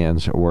use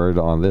Stan's word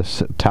on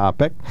this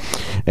topic,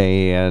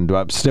 and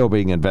still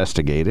being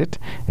investigated.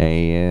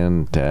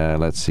 And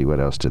let's see, what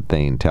else did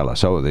Thane tell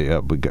us? Oh,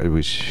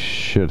 we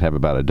should have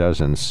about a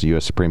dozen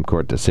U.S. Supreme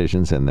Court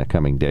decisions in the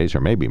coming days,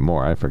 or maybe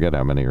more. I forget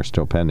how many are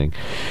still pending,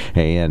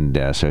 and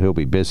so he'll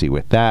be busy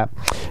with that.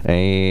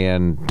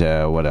 And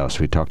what else?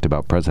 We talked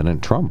about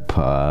President Trump.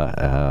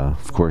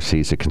 Of course,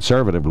 he's a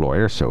conservative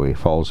lawyer, so he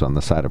falls on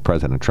the side of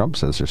President Trump.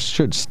 Says there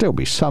should still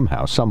be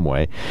somehow, some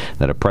way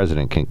that a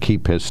president can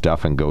keep his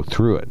stuff and go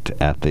through it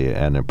at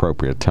an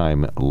appropriate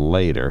time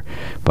later.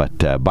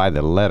 But by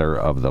the letter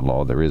of the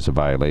law, there is a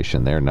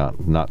violation there.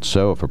 Not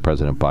so for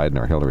President Biden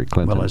or Hillary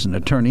Clinton. Well, as an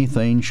attorney,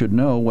 Thane should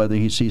know whether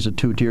he sees a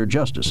two-tier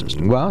justice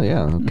system. Well,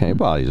 yeah, okay.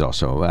 Well, he's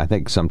also, I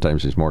think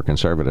sometimes he's more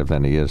conservative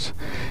than he is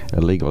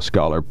a legal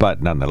scholar.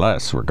 But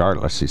nonetheless,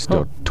 regardless, he's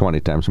still 20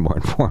 times more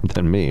informed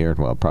than me, or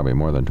well, probably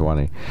more than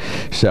 20.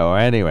 So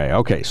anyway,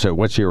 okay, so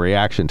what's your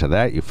reaction to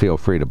that? You feel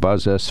free to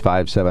buzz us,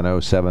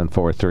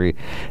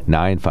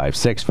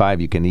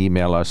 570-743-9565. You can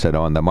email us at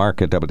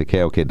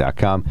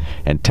onthemark@WKOK.com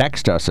and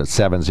text us at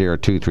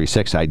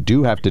 70236. I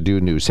do have to do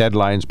news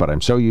headlines, but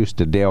I'm so used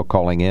to Dale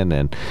calling in,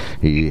 and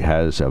he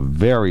has a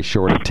very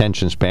short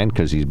attention span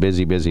because he's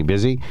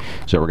busy.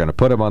 So we're going to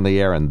put him on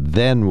the air, and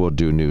then we'll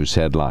do news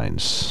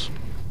headlines.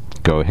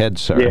 Go ahead,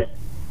 sir.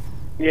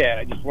 Yeah,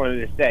 I just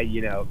wanted to say,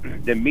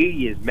 the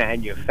media is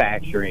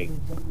manufacturing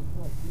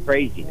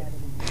craziness.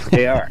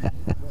 They are.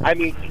 I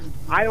mean,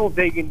 I don't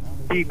dig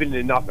deep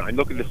into nothing. I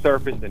look at the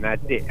surface, and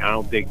that's it. I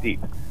don't dig deep.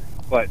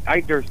 But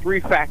there's three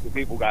facts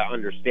people got to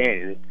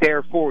understand, and it's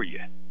there for you.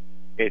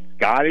 It's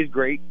God is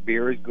great,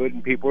 beer is good,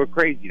 and people are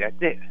crazy.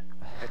 That's it.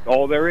 That's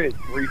all there is.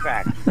 Three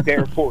facts. It's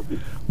there for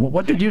you. Well,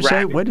 what did you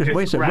say? What did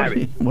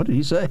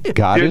he say?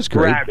 God is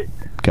great.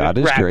 God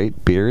is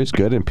great, beer is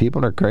good, and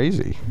people are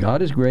crazy.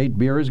 God is great,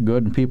 beer is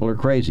good, and people are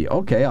crazy.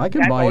 Okay, I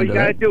can buy into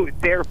that. That's all you got to do.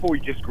 It's there for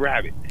you. Just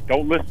grab it.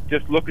 Don't listen.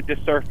 Just look at the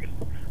surface.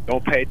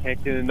 Don't pay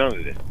attention to none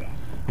of this stuff.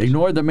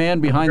 Ignore the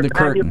man behind the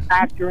curtain.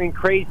 Manufacturing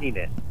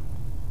craziness.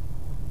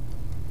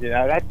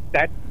 That's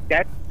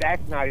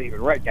that's not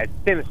even right. That's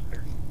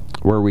sinister.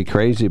 Were we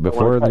crazy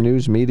before the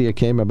news media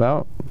came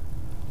about?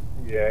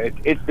 Yeah,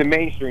 it's the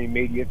mainstream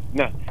media. It's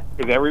not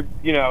because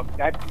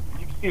that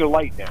you can see the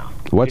light now.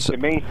 It's the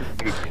mainstream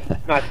media.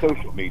 It's not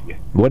social media.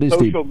 What is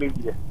social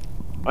media?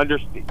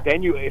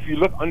 If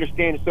you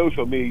understand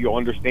social media, you'll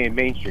understand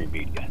mainstream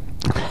media.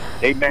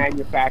 They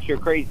manufacture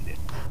craziness.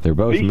 They're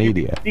both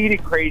media. You can see the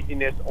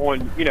craziness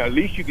at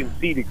least you can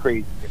see the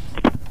craziness.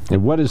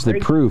 And what is the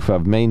proof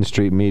of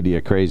mainstream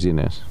media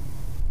craziness?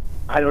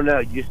 I don't know.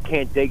 You just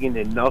can't dig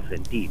into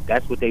nothing deep.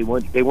 That's what they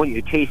want. They want you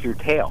to chase your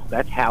tail.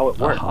 That's how it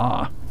works.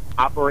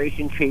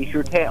 Operation Chase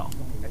Your Tail.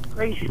 That's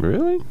crazy.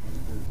 Really?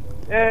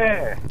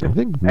 Yeah. I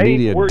think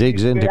media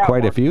digs into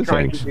quite a few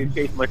things. To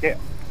chase my tail.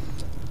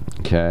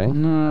 Okay.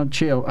 No,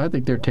 I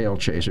think they're tail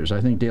chasers. I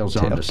think Dale's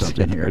onto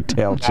something here.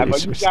 Tail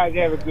chasers. You guys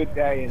have a good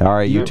day. All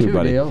right, you too,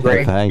 buddy. Dale.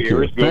 Thank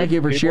you. Thank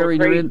you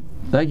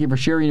for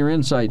sharing your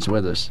insights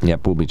with us.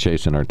 Yep, we'll be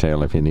chasing our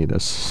tail if you need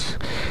us.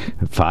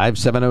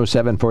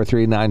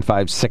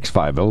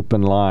 570-743-9565.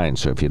 Open line,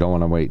 so if you don't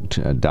want to wait,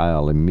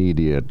 dial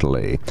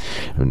immediately.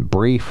 And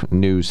brief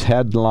news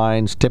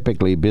headlines.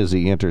 Typically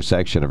busy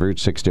intersection of Route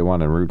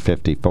 61 and Route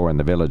 54 in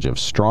the village of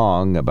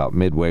Strong, about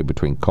midway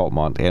between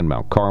Coltmont and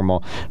Mount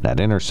Carmel. That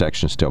intersection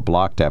still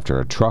blocked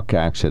after a truck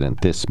accident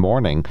this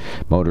morning.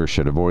 Motorists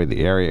should avoid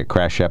the area.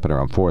 Crash happened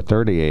around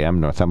 4:30 a.m.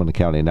 Northumberland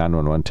County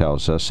 911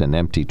 tells us an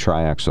empty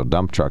triaxle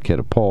dump truck hit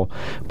a pole,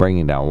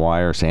 bringing down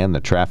wires and the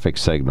traffic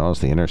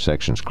signals. The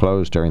intersection's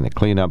closed during the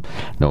cleanup.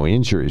 No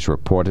injuries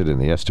reported, and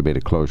the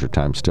estimated closure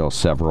time still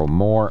several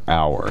more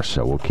hours.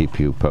 So we'll keep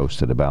you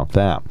posted about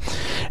that.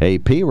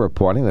 AP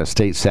reporting that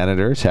state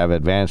senators have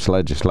advanced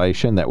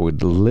legislation that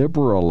would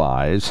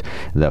liberalize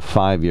the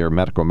 5-year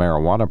medical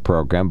marijuana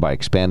program by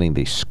expanding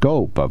the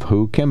scope of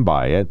who can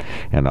buy it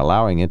and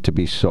allowing it to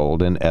be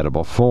sold in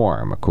edible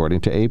form.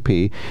 According to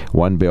AP,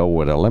 one bill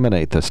would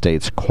eliminate the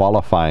state's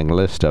qualifying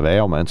list of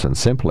ailments and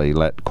simply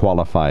let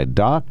qualified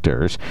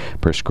doctors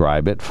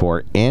prescribe it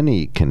for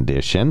any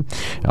condition.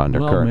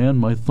 Man,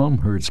 my thumb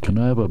hurts. Can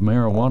I have a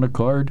marijuana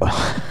card?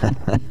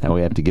 Now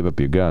we have to give up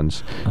your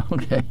guns.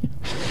 Okay.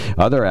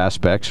 Other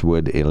aspects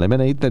would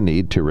eliminate the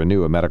need to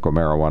renew a medical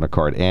marijuana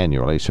card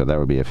annually, so that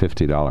would be a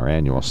 $50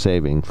 annual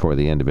saving for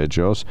the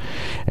individuals.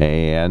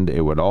 And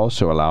it would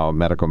also allow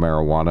medical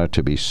marijuana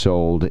to be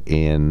sold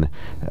in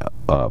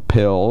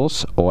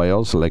pills,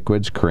 oils,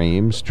 liquids,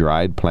 creams,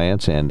 dried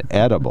plants, and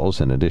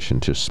edibles, in addition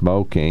to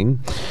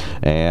smoking.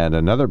 And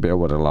another bill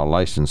would allow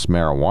licensed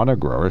marijuana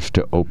growers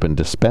to open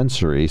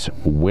dispensaries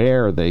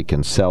where they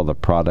can sell the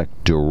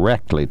product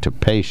directly to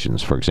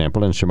patients. For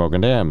example, in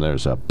Shamokin Dam,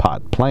 there's a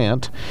pot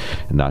plant,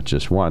 not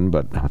just one,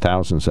 but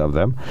thousands of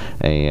them,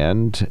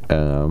 and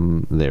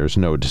there's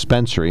no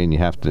dispensary, and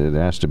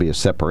there has to be a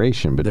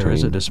separation between. There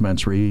is a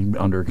dispensary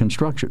under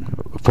construction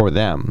for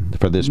them,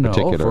 for this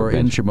particular.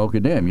 In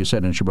Shamokin Dam. You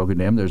said in Shamokin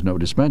Dam there's no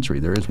dispensary.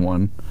 There is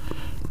one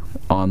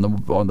on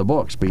the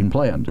books being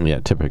planned.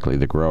 Yeah, typically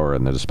the grower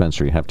and the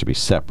dispensary have to be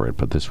separate,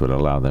 but this would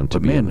allow them to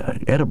be.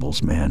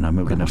 Edibles, man. I'm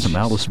going to have some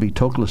Alice V.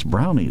 Tokless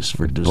brownies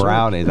for dessert.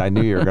 Brownies. I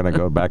knew you were going to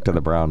go back to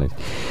the brownies.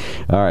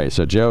 All right,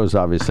 so Joe's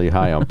obviously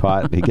high on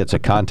pot. He gets a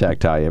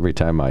contact high every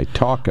time I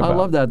talk about it. I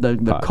love that.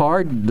 The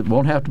card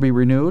won't have to be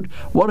renewed.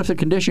 What if the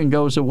condition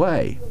goes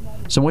away?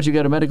 So once you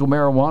get a medical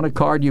marijuana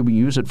card, you can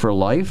use it for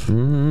life?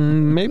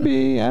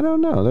 Maybe. I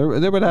don't know.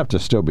 There would have to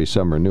still be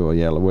some renewal.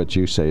 Yeah, what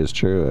you say is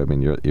true. I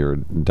mean, your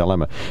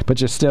dilemma. But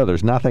just still,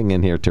 there's nothing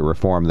in here to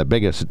reform. The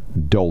biggest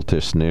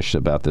doltishness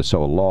about this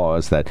whole law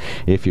is that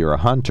if you're a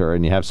hunter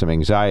and you have some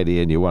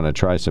anxiety and you want to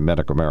try some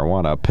medical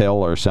marijuana, a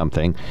pill or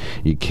something,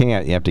 you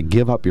can't. You have to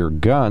give up your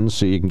gun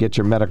so you can get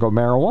your medical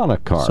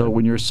marijuana card. So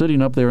when you're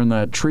sitting up there in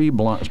that tree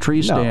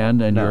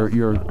stand and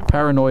you're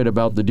paranoid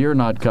about the deer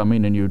not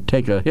coming and you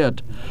take a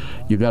hit,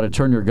 you got to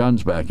turn your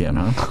guns back in,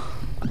 huh?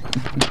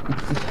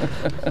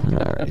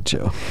 All right,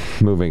 Joe.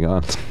 Moving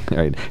on. All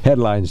right.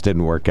 Headlines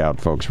didn't work out,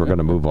 folks. We're going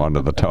to move on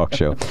to the talk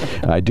show.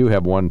 I do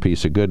have one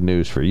piece of good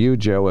news for you,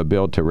 Joe. A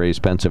bill to raise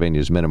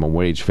Pennsylvania's minimum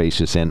wage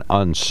faces an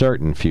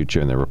uncertain future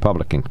in the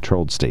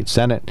Republican-controlled state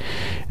Senate.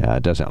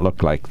 Doesn't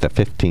look like the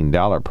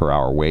 $15 per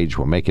hour wage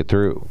will make it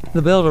through.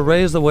 The bill to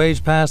raise the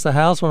wage passed the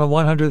House on a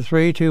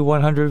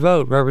 103-100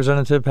 vote.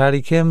 Representative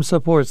Patty Kim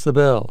supports the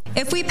bill.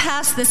 If we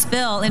pass this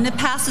bill and it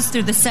passes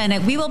through the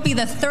Senate, we will be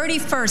the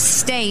 31st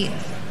state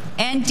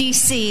and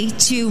D.C.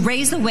 to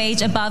raise the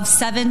wage above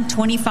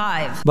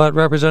 $7.25. But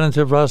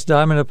Representative Russ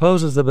Diamond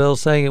opposes the bill,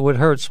 saying it would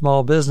hurt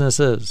small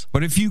businesses.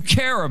 But if you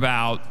care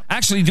about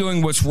actually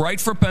doing what's right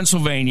for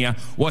Pennsylvania,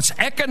 what's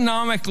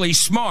economically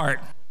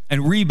smart,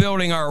 and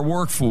rebuilding our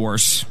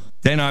workforce,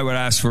 then I would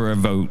ask for a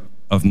vote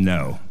of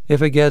no.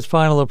 If it gets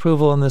final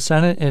approval in the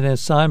Senate and is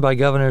signed by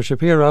Governor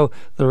Shapiro,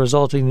 the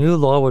resulting new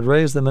law would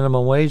raise the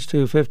minimum wage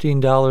to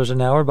 $15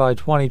 an hour by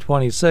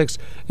 2026.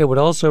 It would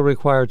also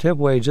require tip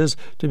wages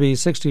to be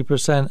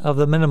 60% of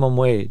the minimum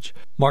wage.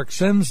 Mark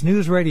Sims,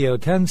 News Radio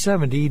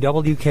 1070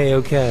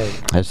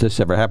 WKOK. Has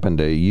this ever happened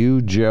to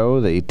you, Joe?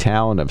 The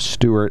town of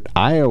Stuart,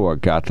 Iowa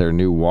got their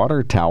new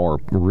water tower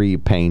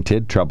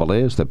repainted. Trouble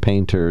is, the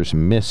painters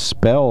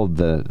misspelled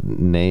the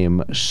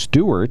name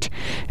Stuart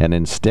and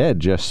instead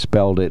just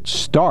spelled it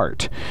Start.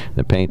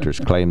 The painters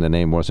claimed the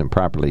name wasn't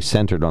properly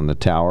centered on the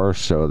tower,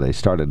 so they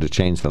started to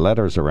change the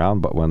letters around,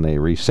 but when they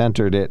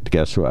recentered it,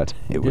 guess what?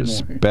 It was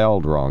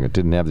spelled wrong. It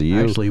didn't have the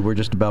U. Actually, we're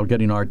just about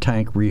getting our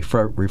tank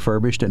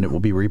refurbished, and it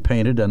will be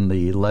repainted, and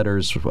the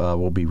letters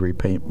will be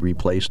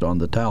replaced on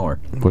the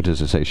tower. What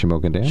does it say,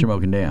 Shamokin Dam?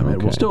 Shamokin Dam. Okay.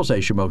 It will still say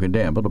Shamokin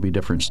Dam, but it'll be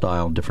different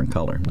style, different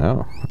color.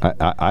 Oh,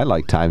 I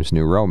like Times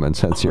New Roman,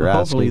 since you're asking.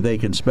 Hopefully they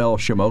can spell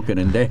Shamokin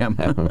and Dam.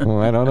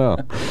 Well, I don't know.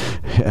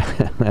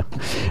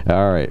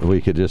 All right, we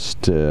could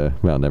just,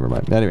 well, never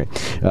mind. Anyway,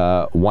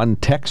 one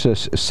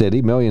Texas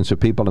city, millions of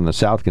people in the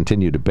South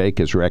continue to bake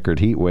as record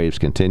heat waves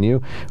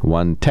continue.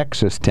 One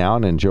Texas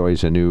town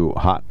enjoys a new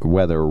hot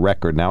weather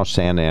record now.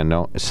 San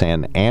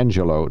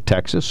Angelo,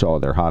 Texas, saw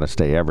their hottest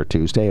day ever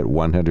Tuesday at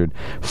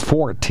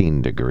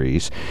 114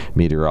 degrees.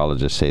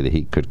 Meteorologists say the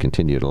heat could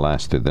continue to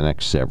last through the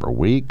next several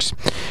weeks.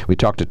 We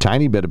talked a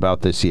tiny bit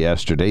about this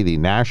yesterday. The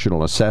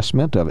National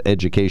Assessment of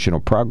Educational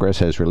Progress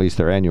has released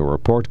their annual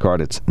report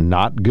card. It's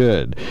not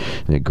good.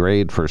 The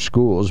grade for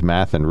schools,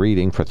 math and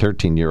reading for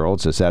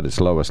 13-year-olds is at its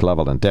lowest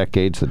level in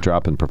decades. The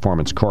drop in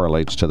performance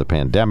correlates to the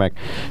pandemic.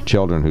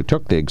 Children who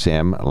took the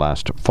exam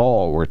last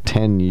fall were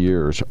 10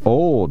 years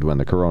old when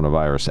the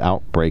coronavirus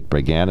outbreak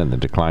began, and the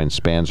decline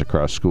spans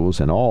across schools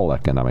in all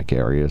economic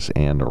areas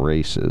and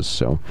races.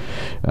 So,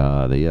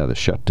 the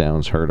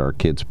shutdowns hurt our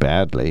kids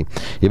badly.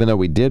 Even though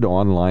we did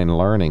online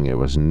learning, it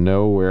was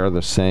nowhere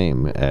the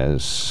same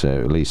as,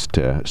 at least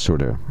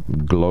sort of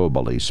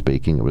globally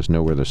speaking, it was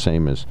nowhere the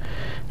same as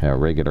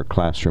regular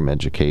classroom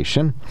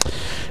education.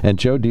 And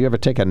Joe, do you ever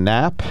take a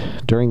nap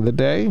during the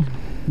day?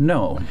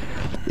 No.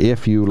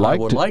 If you like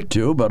I would like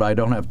to, but I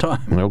don't have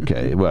time.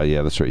 Okay. Well,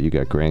 yeah, that's right. You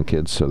got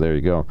grandkids, so there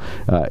you go.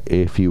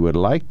 If you would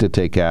like to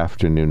take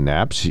afternoon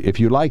naps, if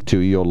you like to,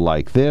 you'll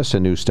like this. A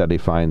new study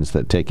finds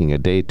that taking a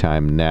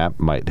daytime nap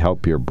might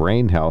help your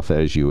brain health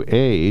as you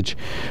age.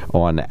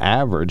 On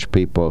average,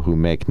 people who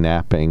make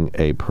napping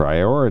a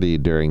priority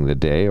during the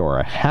day or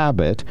a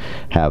habit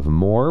have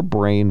more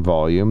brain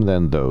volume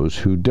than those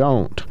who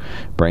don't.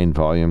 Brain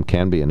volume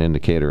can be an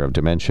indicator of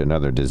dementia and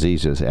other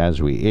diseases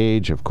as we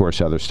age. Of course,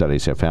 other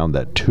studies have found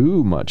that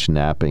too much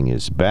napping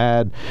is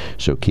bad,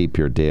 so keep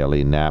your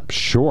daily nap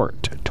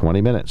short,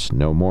 20 minutes,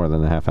 no more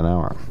than a half an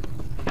hour.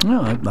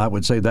 Well, I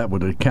would say that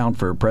would account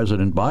for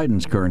President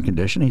Biden's current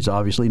condition. He's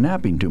obviously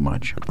napping too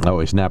much. Oh,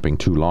 he's napping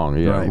too long.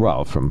 Yeah. Right.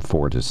 Well, from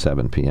 4 to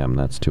 7 p.m.,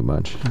 that's too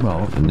much.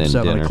 Well, from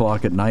 7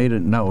 o'clock at night.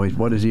 And no,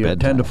 what is he?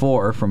 Bedtime. 10 to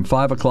 4, from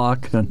 5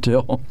 o'clock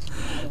until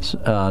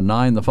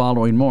 9 the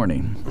following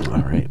morning.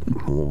 All right.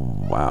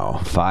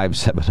 Wow.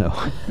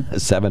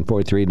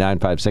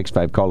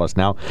 570-743-9565. Call us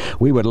now.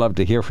 We would love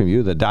to hear from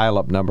you. The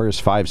dial-up number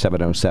is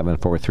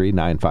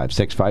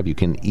 570-743-9565. You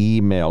can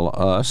email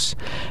us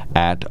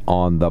at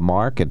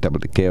onthemark at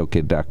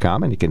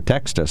WKOK.com, and you can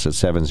text us at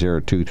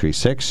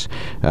 70236.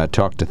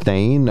 Talk to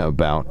Thane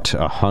about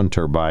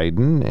Hunter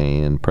Biden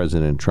and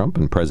President Trump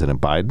and President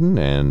Biden.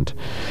 And,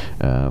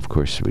 of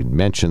course, we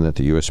mentioned that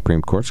the U.S.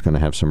 Supreme Court's going to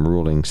have some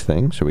rulings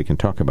things, so we can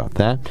talk about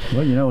that.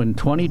 Well, you know, in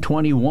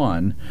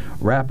 2021,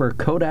 rapper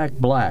Kodak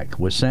Black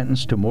was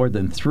sentenced to more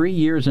than 3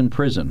 years in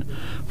prison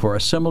for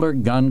a similar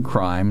gun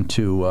crime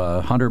to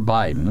Hunter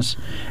Biden's,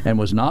 and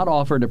was not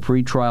offered a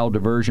pretrial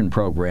diversion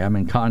program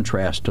in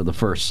contrast to the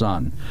first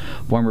son.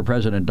 Former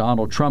President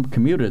Donald Trump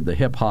commuted the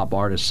hip-hop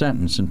artist's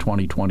sentence in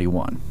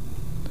 2021.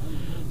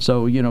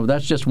 So, you know,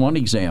 that's just one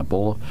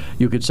example.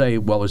 You could say,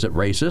 well, is it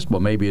racist? Well,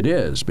 maybe it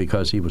is,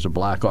 because he was a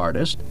black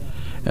artist,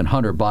 and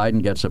Hunter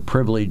Biden gets a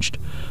privileged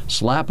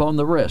slap on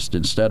the wrist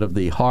instead of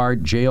the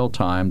hard jail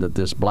time that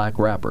this black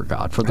rapper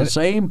got for the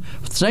same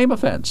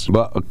offense.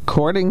 Well,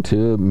 according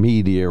to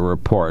media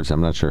reports,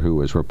 I'm not sure who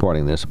was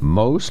reporting this,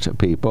 most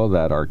people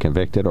that are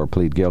convicted or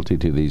plead guilty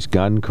to these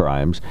gun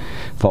crimes,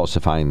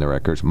 falsifying the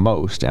records,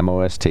 most,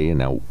 M-O-S-T, and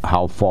now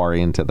how far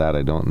into that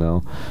I don't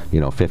know,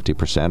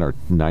 50% or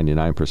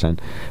 99%,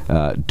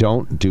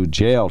 don't do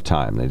jail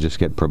time. They just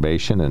get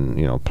probation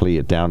and, plea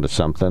it down to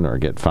something or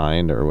get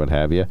fined or what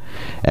have you.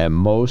 And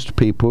most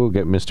people who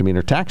get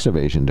misdemeanor tax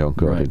evasion don't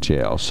go to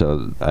jail.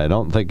 So I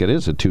don't think it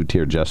is a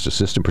two-tier justice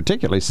system,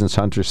 particularly since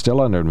Hunter's still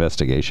under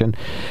investigation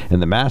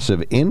and the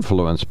massive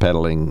influence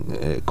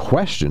peddling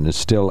question is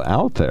still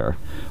out there.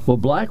 Well,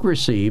 Black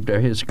received,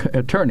 his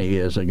attorney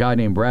is a guy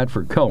named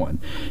Bradford Cohen.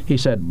 He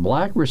said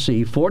Black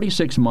received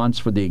 46 months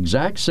for the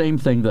exact same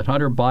thing that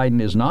Hunter Biden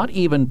is not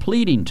even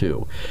pleading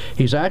to.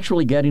 He's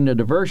actually getting a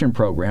diversion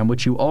program,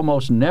 which you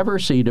almost never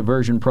see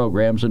diversion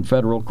programs in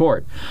federal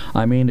court.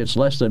 I mean, it's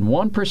less than 1%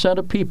 1%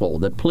 of people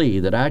that plea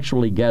that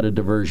actually get a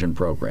diversion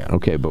program.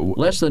 Okay, but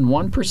less than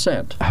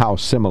 1%. How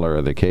similar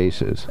are the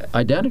cases?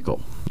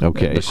 Identical.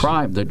 Okay.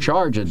 The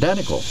charge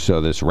identical.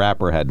 So this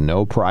rapper had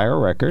no prior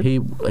record? He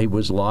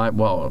was lying.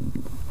 Well,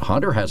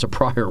 Hunter has a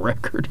prior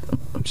record.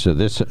 So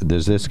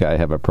does this guy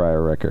have a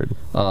prior record?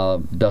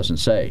 Doesn't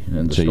say,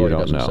 and the so story you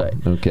don't doesn't know. say.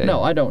 Okay.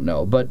 No, I don't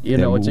know, but it's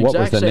what exact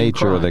was the same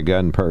nature crime. of the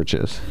gun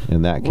purchase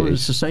in that case? Well,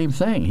 it's the same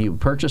thing. He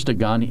purchased a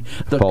gun. It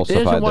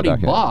Falsified isn't what the he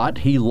document. bought.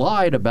 He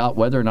lied about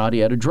whether or not he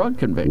had a drug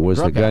conviction.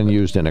 Was the gun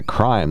used in a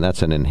crime?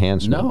 That's an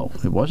enhancement. No,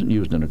 it wasn't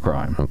used in a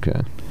crime.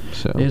 Okay.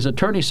 So his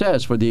attorney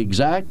says for the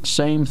exact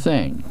same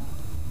thing.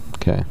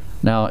 Okay.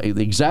 Now,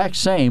 the exact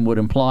same would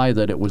imply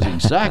that it was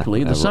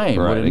exactly the same,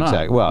 right, would it not?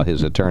 Exactly. Well,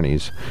 his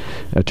attorneys.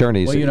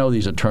 Well, you know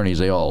these attorneys,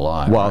 they all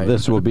lie. Well, right?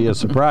 this will be a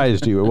surprise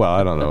to you. Well,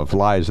 I don't know if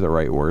lie is the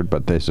right word,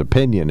 but his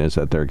opinion is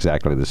that they're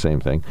exactly the same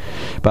thing.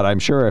 But I'm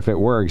sure if it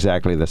were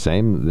exactly the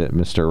same, that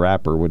Mr.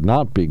 Rapper would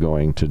not be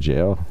going to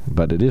jail.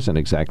 But it isn't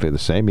exactly the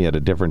same. He had a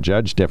different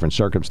judge, different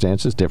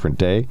circumstances, different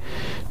day,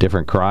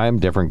 different crime,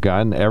 different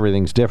gun.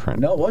 Everything's different.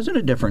 No, it wasn't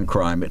a different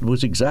crime. It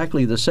was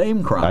exactly the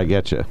same crime. I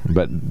get you,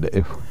 but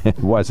it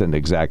wasn't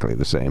exactly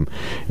the same.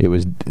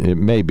 It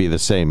may be the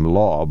same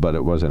law, but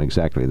it wasn't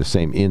exactly the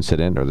same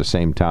incident or the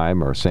same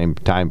time or same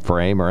time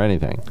frame or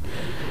anything.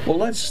 Well,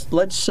 let's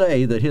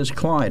say that his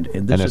client,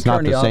 and it's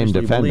not the same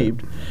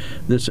defendant.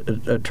 This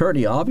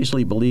attorney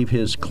obviously believed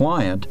his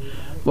client.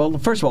 Well,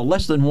 first of all,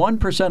 less than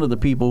 1% of the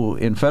people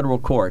in federal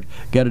court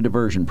get a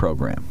diversion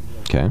program.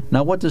 Okay.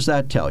 Now, what does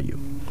that tell you?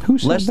 Who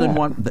said less than that?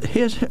 one?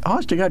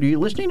 Honest to God, are you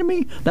listening to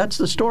me? That's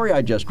the story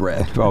I just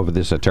read. Oh, but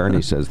this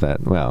attorney says that.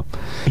 Well,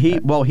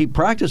 he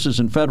practices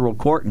in federal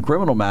court in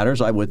criminal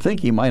matters. I would think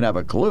he might have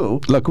a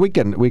clue. Look, we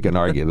can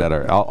argue that.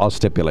 I'll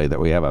stipulate that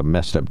we have a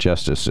messed up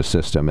justice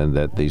system, and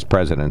that these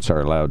presidents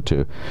are allowed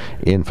to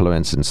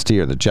influence and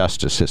steer the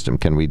justice system.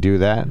 Can we do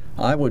that?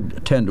 I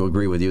would tend to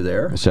agree with you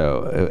there.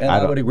 So, and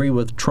I would agree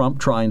with Trump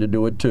trying to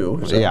do it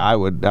too. So. Yeah, I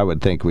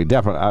would think we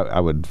definitely.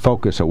 I would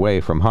focus away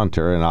from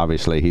Hunter, and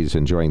obviously he's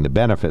enjoying the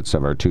benefits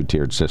of our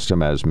two-tiered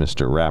system, as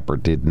Mr. Rapper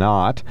did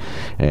not.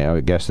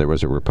 I guess there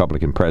was a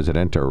Republican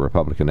president or a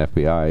Republican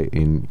FBI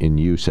in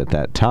use at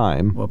that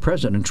time. Well,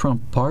 President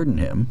Trump pardoned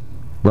him.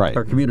 Right.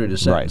 Or commuted a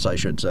sentence, right. I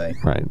should say.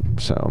 Right.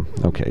 So,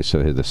 okay,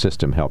 so the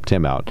system helped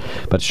him out.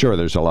 But sure,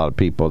 there's a lot of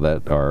people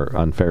that are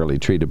unfairly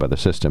treated by the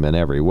system in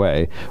every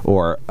way,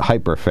 or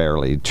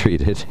hyper-fairly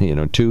treated,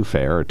 too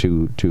fair or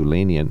too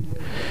lenient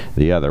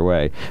the other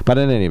way. But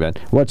in any event,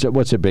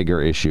 what's a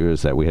bigger issue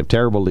is that we have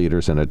terrible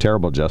leaders and a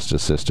terrible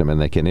justice system, and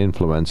they can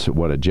influence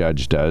what a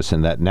judge does,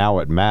 and that now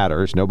it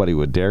matters. Nobody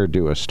would dare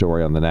do a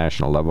story on the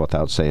national level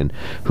without saying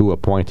who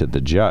appointed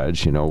the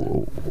judge.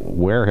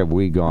 Where have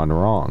we gone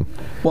wrong?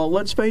 Well,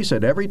 let's face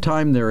it, every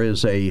time there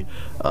is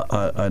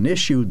an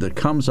issue that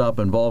comes up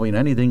involving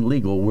anything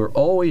legal, we're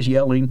always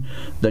yelling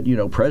that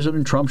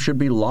President Trump should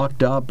be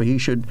locked up. He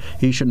should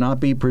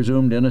not be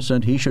presumed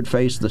innocent. He should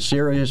face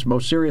the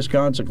most serious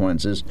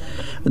consequences.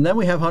 And then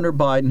we have Hunter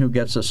Biden, who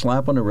gets a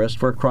slap on the wrist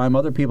for a crime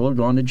other people have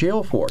gone to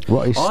jail for.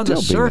 Well, he's on still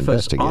the being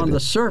surface,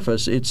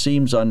 investigated. it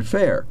seems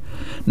unfair.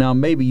 Now,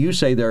 maybe you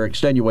say there are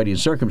extenuating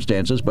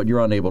circumstances, but you're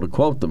unable to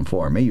quote them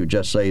for me. You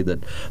just say that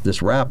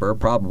this rapper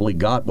probably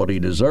got what he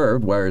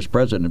deserved, whereas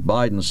President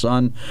Biden's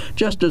son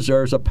just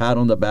deserves a pat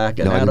on the back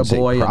and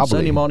attaboy and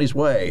send him on his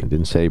way. I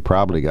didn't say he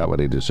probably got what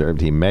he deserved.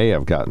 He may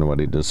have gotten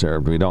what he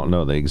deserved. We don't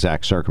know the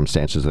exact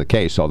circumstances of the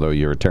case, although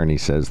your attorney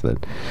says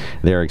that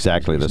they're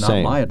exactly the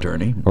same. Not my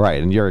attorney.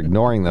 Right, and you're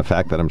ignoring the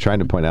fact that I'm trying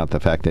to point out the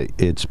fact that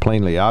it's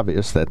plainly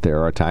obvious that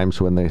there are times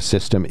when the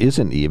system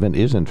isn't even,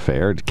 isn't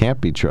fair, it can't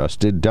be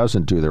trusted,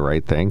 doesn't do the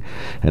right thing,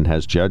 and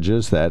has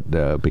judges that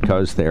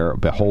because they're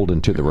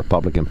beholden to the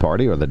Republican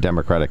Party or the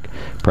Democratic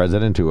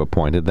president who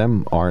appointed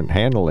them aren't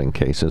handling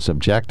cases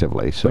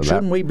objectively. So but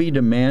shouldn't we be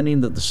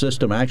demanding that the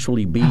system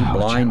actually be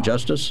blind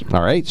justice?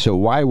 All right, so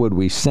why would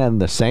we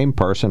send the same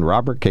person,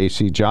 Robert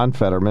Casey, John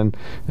Fetterman,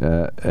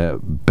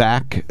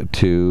 back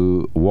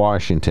to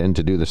Washington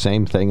to do the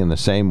same thing in the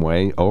same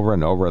way over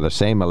and over, the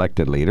same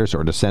elected leaders,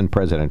 or to send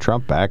President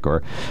Trump back,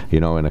 or,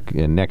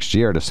 in next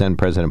year to send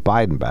President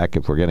Biden back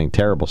if we're getting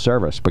terrible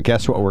service? But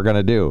guess what we're going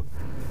to do?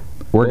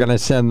 We're going to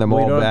send them all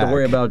back. We don't have to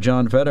worry about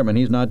John Fetterman.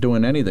 He's not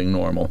doing anything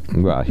normal.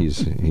 Well,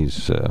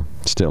 he's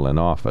still in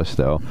office,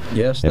 though.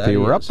 Yes, if he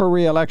were up for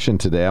re-election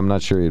today, I'm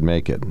not sure he'd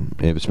make it,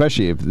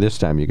 especially if this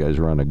time you guys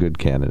run a good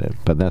candidate.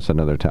 But that's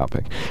another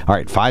topic. All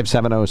right,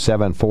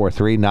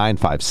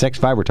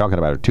 570-743-9565. We're talking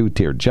about our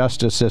two-tier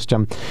justice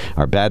system,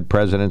 our bad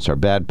presidents, our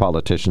bad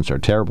politicians, our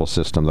terrible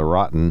system, the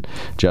rotten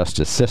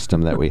justice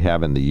system that we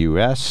have in the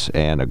U.S.,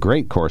 and a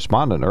great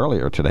correspondent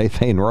earlier today,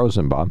 Thane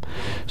Rosenbaum.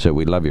 So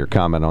we'd love your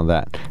comment on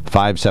that.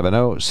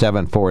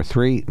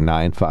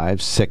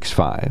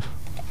 570-743-9565.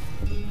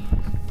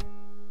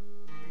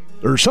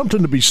 There's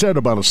something to be said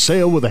about a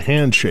sale with a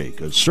handshake,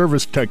 a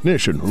service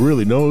technician who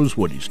really knows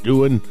what he's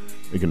doing.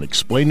 They can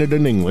explain it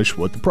in English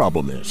what the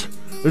problem is.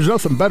 There's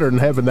nothing better than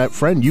having that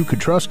friend you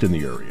could trust in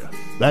the area.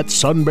 That's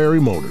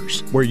Sunbury Motors,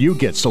 where you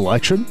get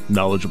selection,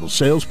 knowledgeable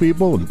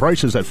salespeople, and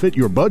prices that fit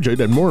your budget,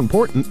 and more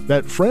important,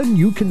 that friend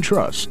you can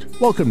trust.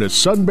 Welcome to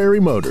Sunbury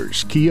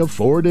Motors, Kia,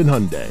 Ford, and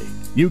Hyundai.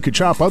 You could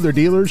shop other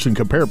dealers and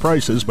compare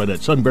prices, but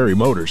at Sunbury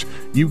Motors,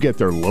 you get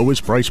their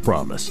lowest price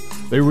promise.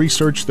 They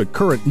research the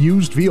current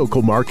used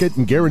vehicle market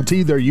and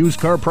guarantee their used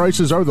car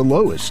prices are the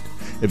lowest.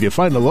 If you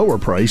find a lower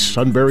price,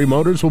 Sunbury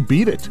Motors will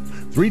beat it.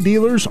 3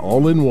 dealers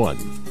all in one.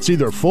 See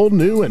their full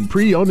new and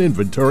pre-owned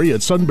inventory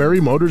at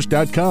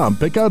sunburymotors.com.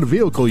 Pick out a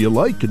vehicle you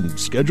like and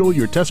schedule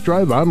your test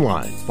drive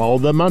online. Follow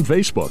them on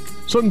Facebook.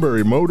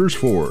 Sunbury Motors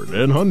Ford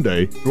and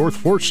Hyundai, North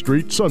 4th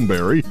Street,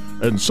 Sunbury,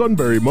 and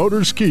Sunbury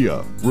Motors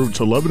Kia, routes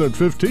 11 and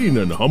 15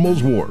 in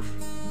Hummel's Wharf.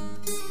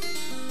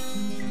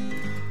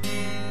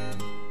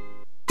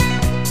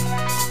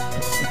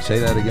 Say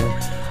that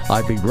again.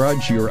 I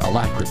begrudge your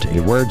alacrity.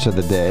 The words of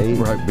the day.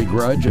 Right,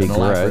 begrudge and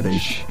alacrity.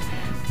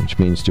 Which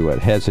means to what?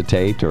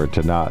 Hesitate or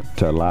to not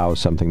allow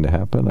something to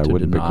happen? I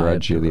wouldn't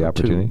begrudge you the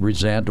opportunity. To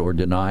resent or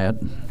deny it.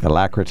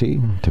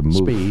 Alacrity, to move.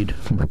 Speed,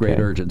 great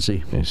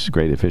urgency. It's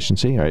great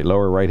efficiency. All right,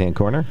 lower right-hand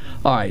corner.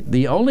 All right,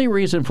 the only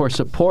reason for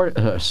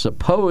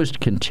supposed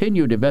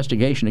continued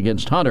investigation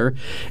against Hunter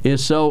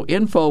is so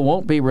info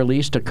won't be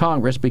released to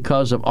Congress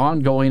because of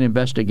ongoing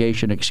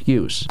investigation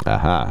excuse.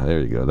 Aha,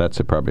 there you go.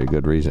 That's probably a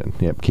good reason.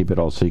 Yep, keep it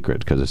all secret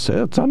because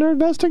it's under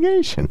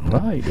investigation.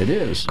 Right, it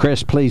is.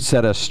 Chris, please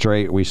set us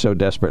straight. We so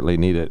desperately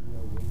need it.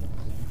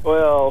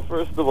 Well,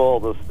 first of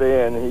all, to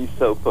Stan, he's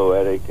so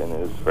poetic in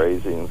his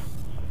phrasings.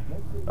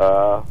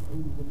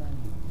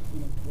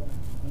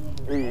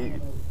 He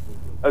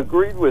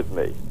agreed with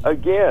me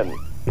again.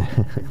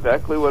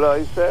 Exactly what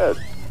I said.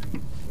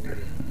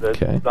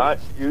 That's not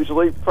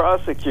usually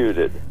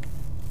prosecuted.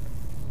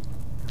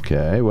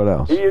 Okay, what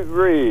else? He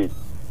agreed.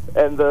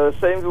 And the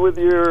same with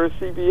your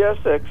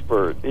CBS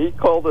expert. He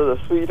called it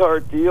a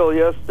sweetheart deal.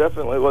 Yes,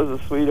 definitely was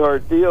a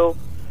sweetheart deal.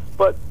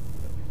 But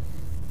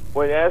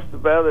when asked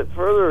about it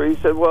further, he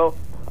said, well,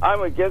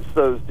 I'm against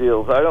those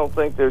deals. I don't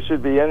think there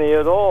should be any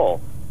at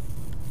all.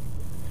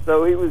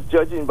 So he was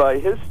judging by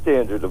his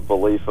standard of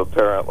belief,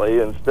 apparently,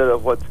 instead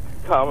of what's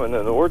common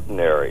and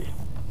ordinary.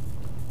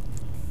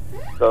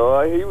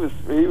 So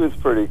he was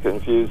pretty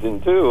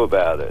confusing, too,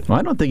 about it.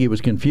 I don't think he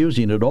was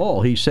confusing at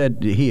all. He said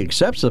he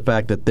accepts the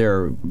fact that they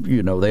are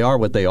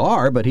what they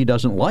are, but he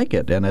doesn't like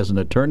it. And as an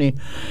attorney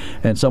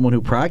and someone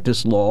who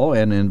practiced law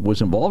and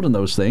was involved in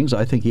those things,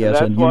 I think he has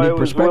a unique perspective.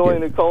 That's why I was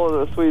willing to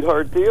call it a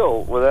sweetheart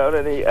deal without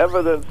any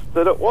evidence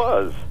that it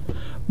was.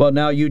 But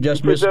now you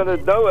just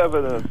presented no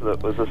evidence that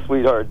it was a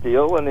sweetheart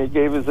deal, and he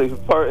gave his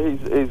part.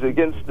 He's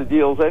against the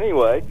deals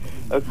anyway.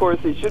 Of course,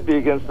 he should be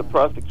against the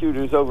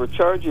prosecutors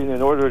overcharging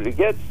in order to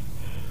get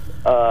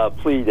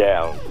plea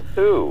downs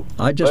too.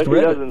 But he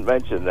doesn't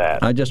mention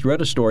that. I just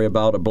read a story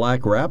about a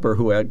black rapper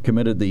who had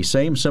committed the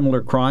same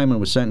similar crime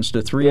and was sentenced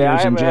to 3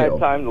 years in jail. I haven't had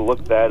time to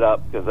look that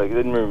up because I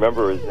didn't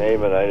remember his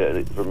name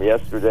from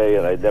yesterday,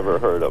 and I'd never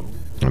heard him.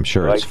 I'm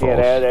sure it's false. I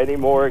can't add any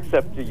more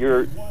except to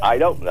your I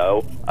don't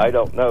know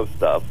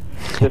stuff.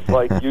 Just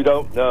like you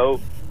don't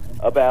know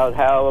about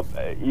how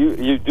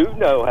you do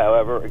know,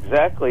 however,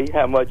 exactly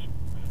how much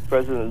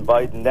President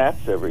Biden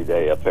naps every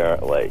day,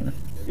 apparently.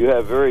 You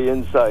have very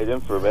inside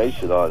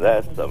information on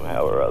that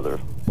somehow or other.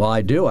 Well,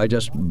 I do. I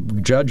just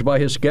judge by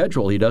his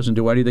schedule. He doesn't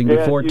do anything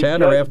before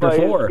 10 or after 4. You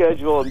judge by his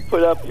schedule and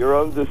put up your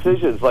own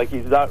decisions, like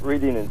he's not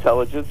reading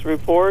intelligence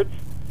reports.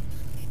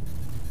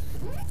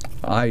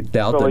 I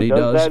doubt that he does.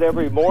 He does that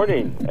every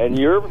morning. And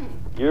your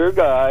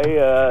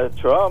guy,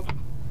 Trump,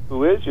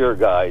 who is your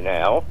guy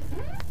now,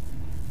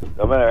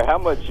 no matter how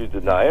much you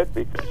deny it,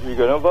 because you're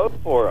going to vote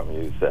for him,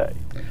 you say.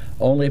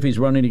 Only if he's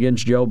running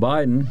against Joe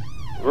Biden.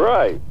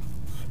 Right.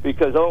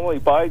 Because only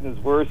Biden's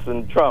worse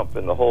than Trump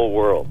in the whole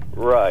world.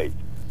 Right.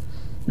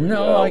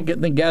 No, I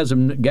think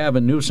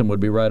Gavin Newsom would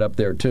be right up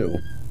there, too.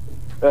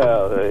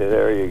 Oh,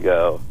 there you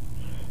go.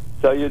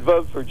 So you'd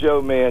vote for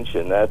Joe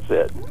Manchin, that's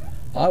it.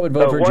 I would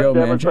vote for Joe Manchin.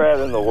 One Democrat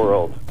in the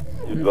world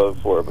you'd vote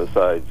for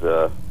besides...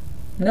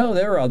 No,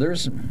 there are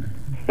others.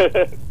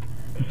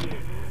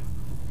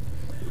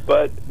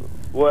 But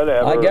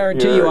whatever. I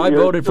guarantee you, I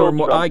voted for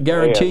more. I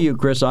guarantee you,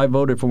 Chris, I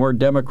voted for more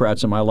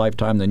Democrats in my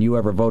lifetime than you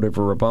ever voted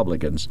for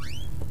Republicans.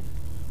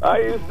 I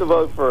used to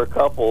vote for a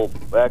couple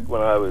back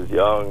when I was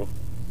young,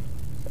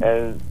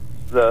 and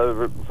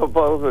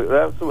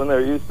that's when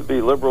there used to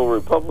be liberal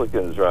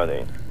Republicans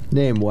running.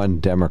 Name one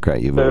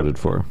Democrat you voted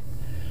for.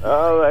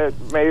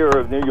 Mayor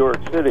of New York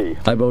City.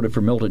 I voted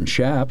for Milton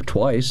Schaap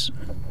twice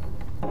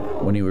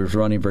when he was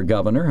running for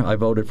governor. I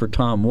voted for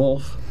Tom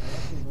Wolf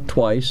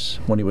twice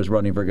when he was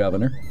running for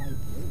governor.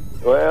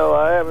 Well,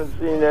 I haven't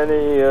seen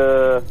any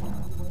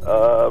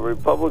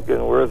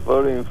Republican worth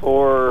voting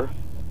for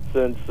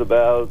since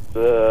about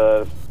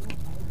the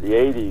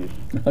 80s.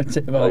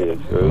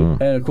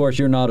 And of course,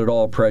 you're not at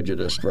all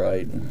prejudiced,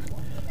 right?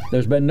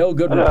 There's been no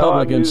good I'm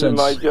Republicans using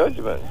my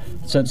judgment.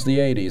 since the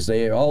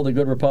 80s. All the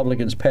good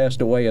Republicans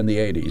passed away in the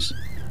 80s.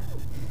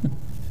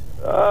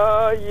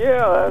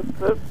 Yeah,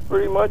 that's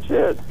pretty much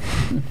it.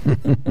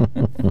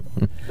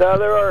 Now,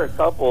 there are a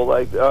couple,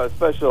 like,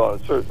 especially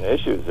on certain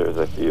issues, there's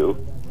a few.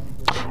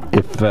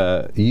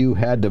 If you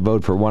had to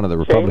vote for one of the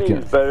Republicans...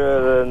 Cheney's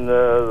better than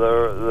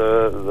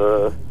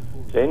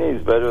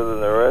Cheney's better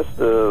than the rest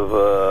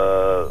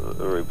of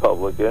the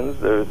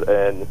Republicans.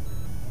 And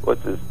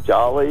what's his,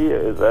 Jolly?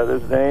 Is that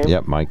his name?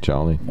 Yep, Mike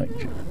Jolly.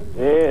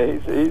 Yeah,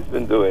 he's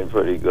been doing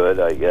pretty good,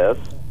 I guess.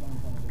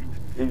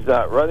 He's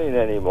not running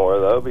anymore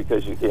though,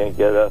 because you can't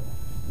get a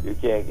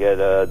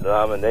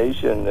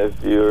nomination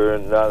if you're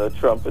not a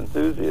Trump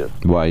enthusiast.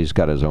 Well, he's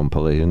got his own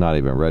policy. He's not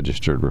even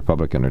registered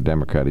Republican or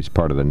Democrat. He's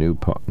part of the new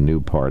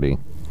party.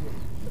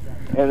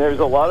 And there's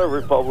a lot of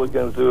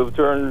Republicans who have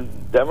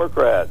turned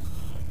Democrat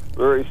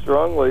very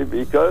strongly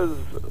because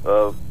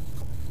of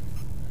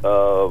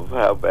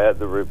how bad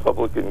the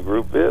Republican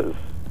group is.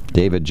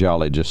 David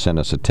Jolly just sent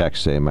us a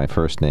text saying my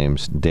first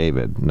name's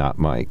David, not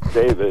Mike.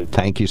 David.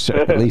 Thank you, sir.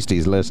 At least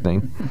he's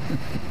listening.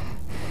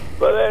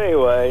 But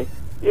anyway,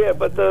 yeah,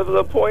 but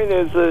the point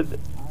is that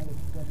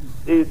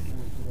he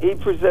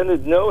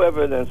presented no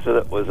evidence that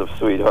it was a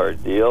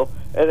sweetheart deal,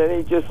 and then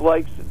he just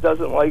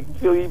doesn't like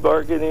plea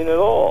bargaining at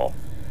all,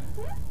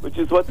 which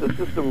is what the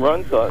system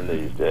runs on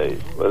these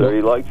days, whether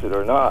he likes it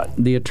or not.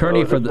 The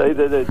attorney so to say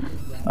that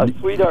a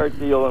sweetheart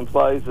deal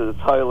implies that it's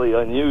highly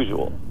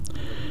unusual.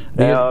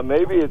 Now,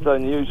 maybe it's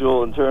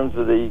unusual in terms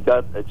of that he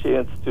got a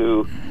chance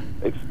to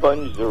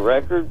expunge the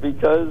record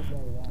because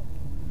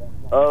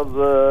of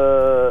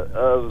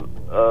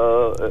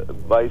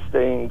by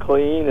staying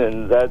clean,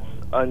 and that's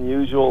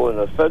unusual in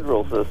the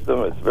federal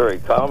system. It's very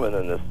common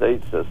in the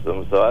state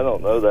system, so I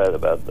don't know that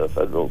about the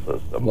federal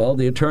system. Well,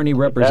 the attorney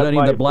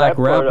representing the black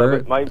rapper,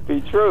 it might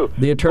be true.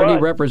 The attorney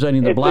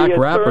representing the black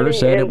rapper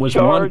said it was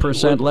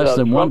 1%, less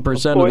than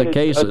 1% of the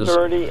cases.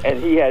 Attorney,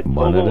 and he had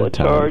total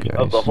charge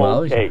of the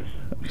whole case.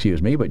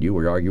 Excuse me, but you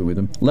were arguing with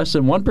him. Less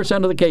than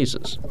 1% of the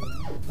cases.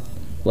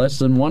 Less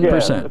than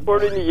 1%. Yeah,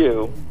 according to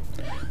you.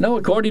 No,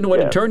 according to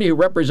an attorney who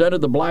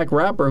represented the black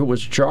rapper who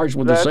was charged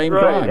with the same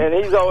crime. And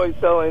he's always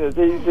telling us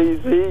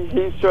he's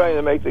trying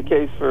to make the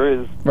case for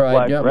his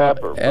black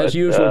rapper. As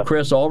usual,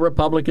 Chris, all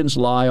Republicans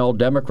lie, all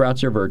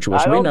Democrats are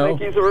virtuous. I don't think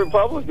he's a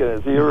Republican.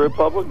 Is he a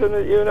Republican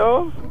that you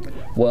know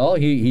of? Well,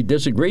 he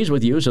disagrees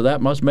with you, so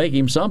that must make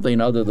him something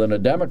other than a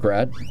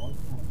Democrat.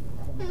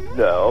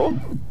 No,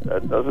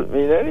 that doesn't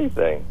mean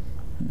anything.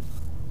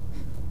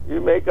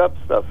 You make up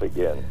stuff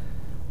again.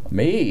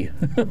 Me?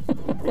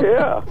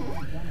 Yeah.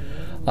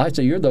 I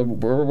say you're the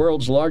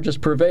world's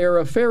largest purveyor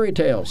of fairy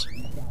tales.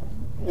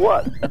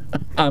 What?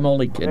 I'm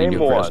only kidding Name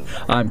you, Chris. one.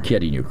 I'm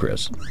kidding you,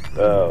 Chris.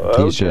 Oh,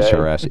 okay. He's just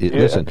harassing.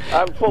 Listen.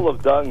 I'm full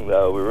of dung,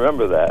 though.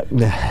 Remember that.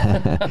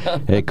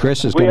 Hey,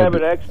 Chris is We going to... have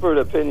an expert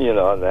opinion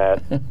on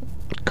that.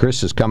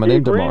 Chris is coming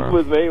in tomorrow. He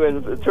agrees with me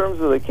in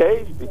terms of the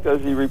case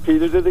because he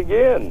repeated it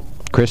again.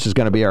 Chris is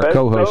going to be our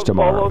co-host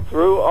tomorrow. Follow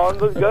through on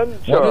the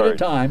gun charge. One at a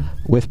time.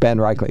 With Ben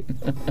Reichley.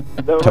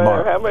 No tomorrow.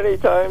 matter how many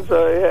times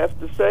I have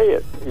to say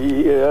it,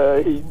 he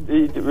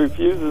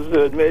refuses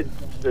to admit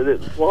that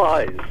it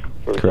flies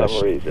for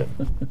some reason.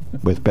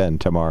 With Ben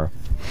tomorrow.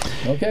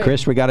 Okay.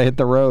 Chris, we got to hit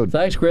the road.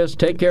 Thanks, Chris.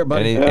 Take care,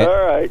 buddy.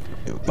 All right.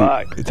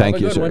 Bye. Thank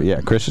you, sir. One. Yeah,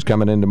 Chris is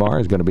coming in tomorrow.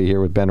 He's going to be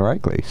here with Ben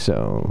Reichley.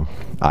 So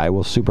I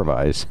will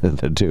supervise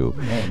the two.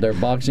 Well, their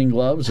boxing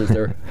gloves? Is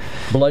there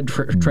blood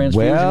transfusion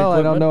Well, equipment?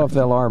 I don't know if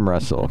they'll arm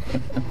wrestle.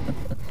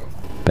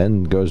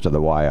 Ben goes to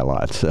the Y a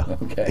lot, so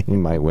he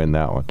might win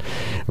that one.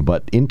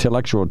 But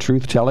intellectual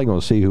truth-telling, we'll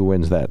see who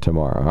wins that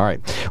tomorrow. All right.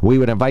 We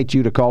would invite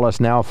you to call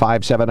us now,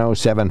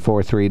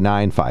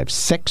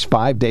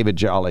 570-743-9565. David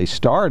Jolly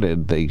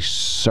started the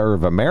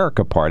Serve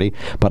America Party,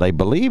 but I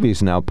believe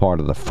he's now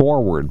part of the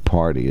Forward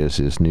Party is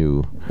his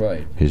new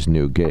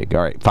gig.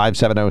 All right.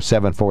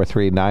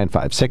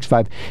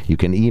 570-743-9565. You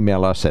can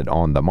email us at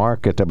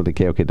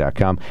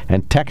onthemark@wkok.com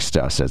and text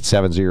us at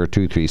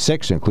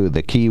 70236. Include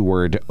the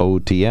keyword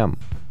OTM.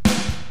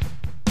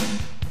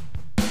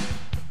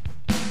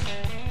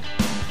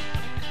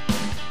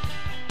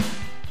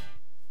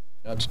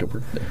 That's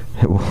stupid.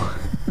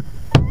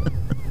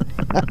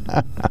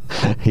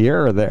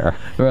 Here or there?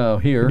 Well,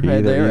 here,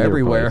 there,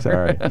 everywhere. Place.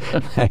 All right.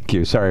 Thank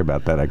you. Sorry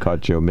about that. I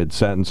caught you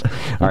mid-sentence.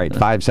 All right,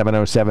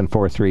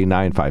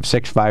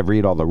 570-743-9565.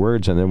 Read all the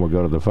words, and then we'll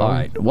go to the phone. All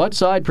right. What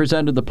side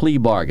presented the plea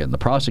bargain, the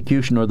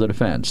prosecution or the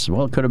defense?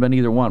 Well, it could have been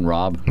either one,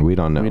 Rob. We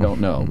don't know. We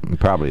don't know.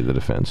 Probably the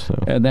defense. So.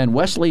 And then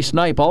Wesley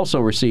Snipe also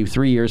received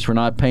 3 years for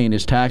not paying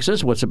his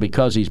taxes. Was it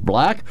because he's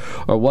black,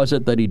 or was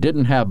it that he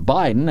didn't have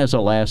Biden as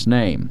a last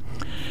name?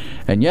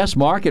 And yes,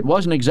 Mark, it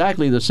wasn't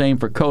exactly the same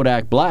for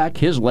Kodak Black.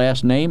 His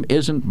last name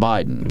isn't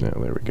Biden. Yeah,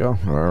 there we go.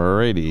 All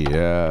righty.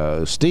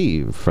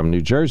 Steve from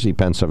New Jersey,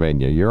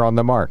 Pennsylvania. You're on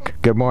the mark.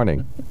 Good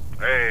morning.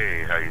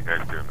 Hey, how you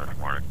guys doing this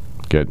morning?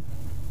 Good.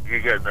 You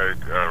getting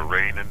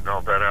rain and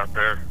all that out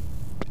there?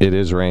 It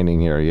is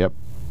raining here, yep.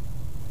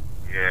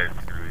 Yeah, it's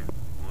going to be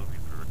gloomy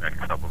for the next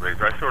couple of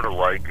days. I sort of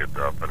like it,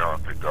 but I don't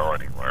have to go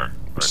anywhere.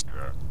 But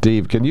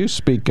Steve, can you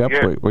speak up?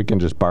 Yeah. We can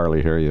just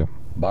barely hear you.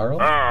 Barlow?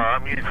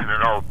 I'm using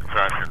an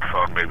old-fashioned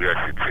phone. Maybe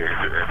I should change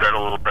it. Is that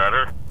a little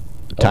better?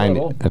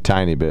 A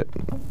tiny bit.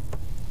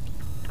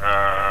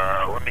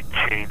 Let me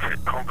change it.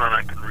 Hold on,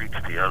 I can reach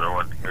the other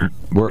one here.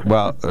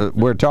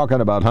 We're talking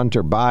about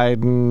Hunter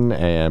Biden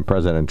and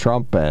President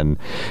Trump and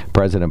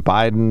President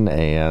Biden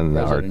and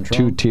our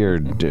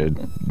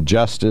two-tiered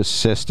justice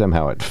system,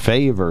 how it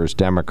favors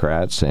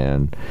Democrats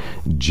and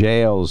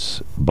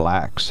jails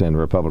blacks and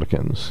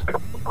Republicans.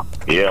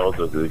 Yeah, well,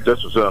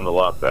 this will sound a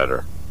lot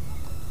better.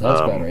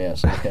 That's better,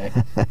 yes. Okay.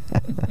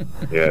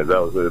 Yeah,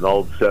 that was an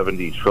old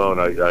 70s phone.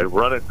 I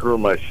run it through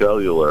my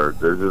cellular.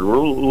 There's a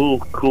little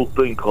cool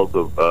thing called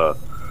the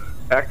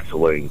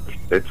X-Link.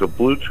 It's a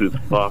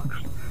Bluetooth box.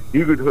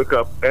 You could hook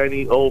up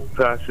any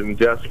old-fashioned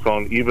desk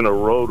phone, even a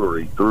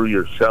rotary, through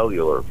your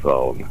cellular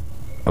phone.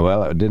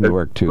 Well, it didn't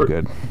work too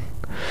good.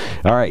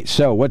 All right,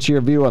 so what's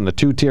your view on the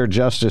two-tier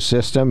justice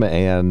system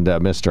and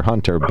Mr.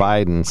 Hunter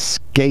Biden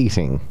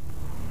skating?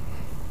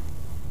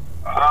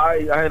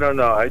 I don't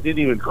know. I didn't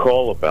even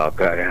call about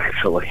that,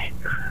 actually.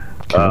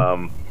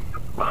 Okay.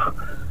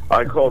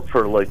 I called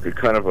for like a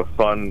kind of a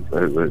fun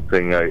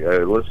thing. I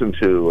listen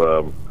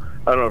to,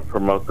 I don't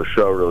promote the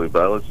show really,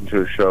 but I listen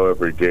to a show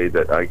every day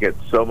that I get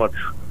so much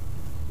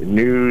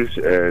news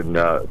and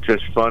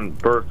just fun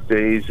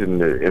birthdays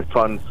and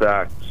fun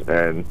facts.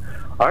 And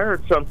I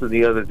heard something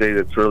the other day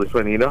that's really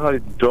funny. You know how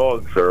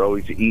dogs are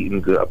always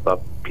eating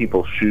up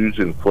people's shoes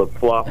and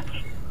flip-flops?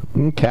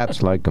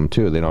 Cats like them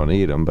too. They don't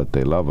eat them, but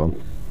they love them.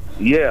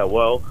 Yeah,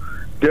 well,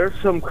 there's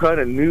some kind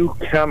of new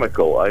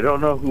chemical. I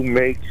don't know who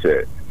makes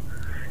it.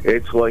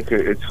 It's like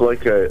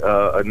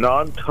a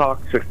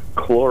non-toxic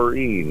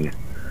chlorine.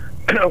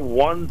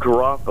 One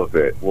drop of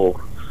it will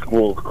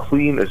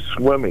clean a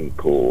swimming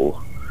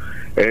pool.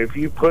 And if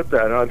you put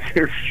that on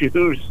your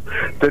shoes,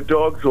 the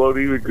dogs won't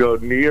even go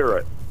near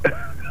it.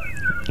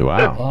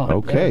 Wow.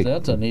 Okay.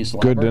 That's a nice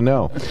slapper. Good to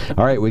know.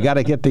 All right, we got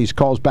to get these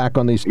calls back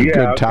on these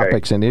good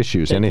topics and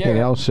issues. Take Anything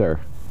care. else,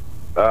 sir?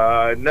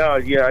 No,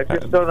 yeah, I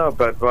just don't know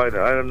about Biden.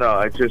 I don't know.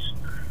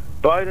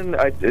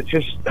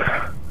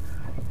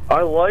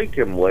 I like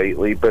him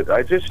lately, but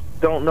I just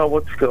don't know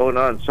what's going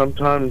on.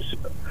 Sometimes,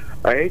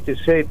 I hate to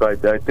say it,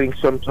 but I think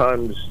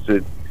sometimes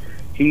that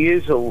he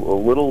is a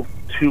little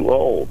too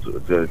old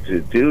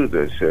to do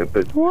this.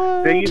 But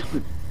what? They used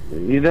to,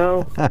 you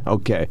know?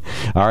 Okay.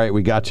 All right,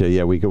 we got you.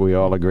 Yeah, we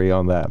all agree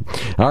on that.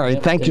 All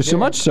right, thank you so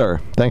much, sir.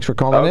 Thanks for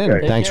calling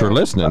in. Thanks for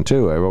listening,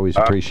 too. I always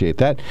appreciate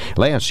that.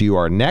 Lance, you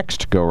are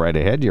next. Go right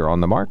ahead. You're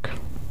on the mark.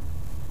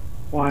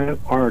 Well,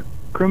 our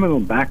criminal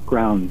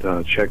background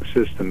check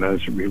system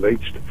as it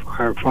relates to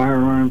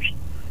firearms,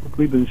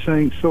 we've been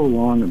saying so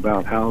long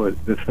about how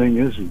the thing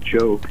is a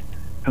joke,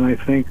 and I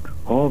think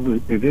all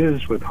that it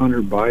is with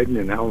Hunter Biden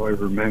and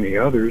however many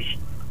others,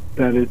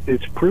 that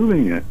it's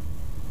proving it.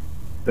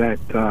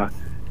 That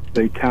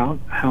they count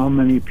how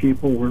many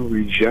people were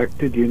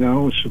rejected,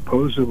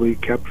 supposedly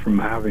kept from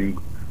having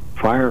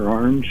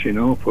firearms,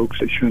 folks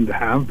that shouldn't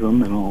have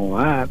them and all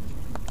that.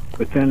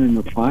 But then in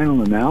the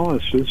final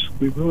analysis,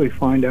 we really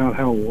find out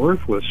how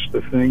worthless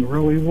the thing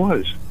really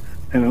was.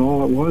 And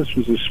all it was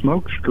a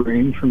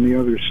smokescreen from the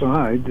other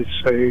side to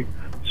say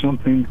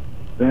something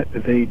that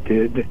they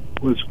did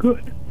was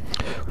good.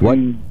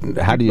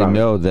 How do you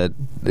know that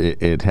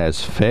it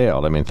has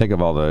failed? I mean, think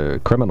of all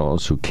the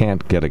criminals who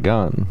can't get a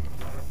gun.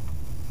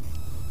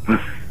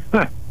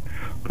 But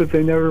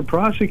they never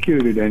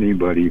prosecuted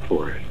anybody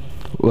for it.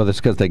 Well, that's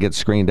because they get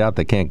screened out.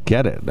 They can't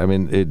get it. I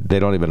mean, they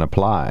don't even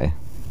apply.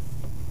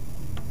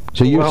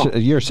 So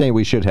you're saying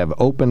we should have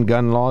open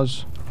gun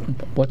laws?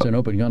 What's an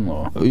open gun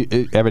law?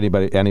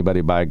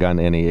 Anybody buy a gun,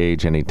 any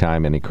age, any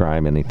time, any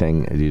crime,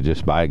 anything. You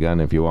just buy a gun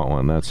if you want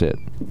one. That's it.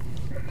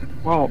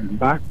 Well,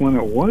 back when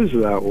it was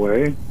that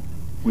way,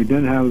 we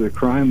didn't have the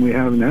crime we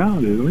have now,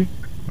 did we?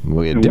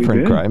 We had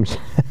different crimes.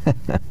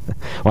 Well,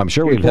 I'm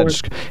sure we've had,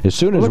 as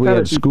soon as we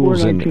had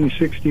schools in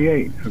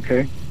 1968,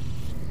 okay?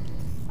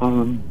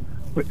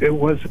 It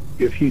was,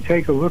 if you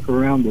take a look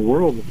around the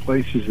world, the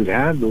places that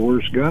had the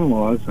worst gun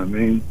laws, I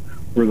mean,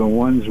 were the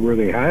ones where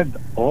they had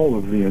all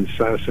of the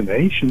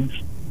assassinations.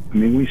 I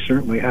mean, we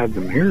certainly had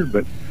them here,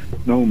 but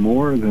no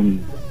more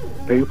than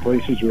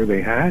places where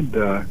they had,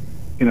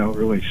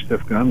 really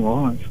stiff gun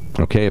laws.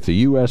 Okay, if the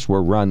U.S.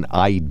 were run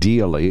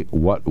ideally,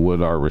 what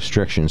would our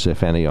restrictions,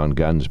 if any, on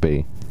guns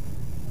be?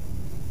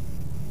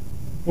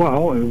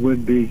 Well, it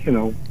would be,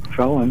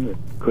 felon that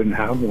couldn't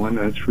have one,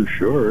 that's for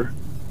sure.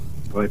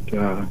 But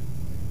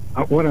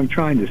what I'm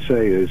trying to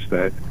say is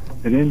that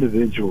an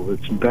individual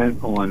that's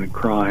bent on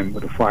crime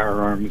with a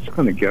firearm is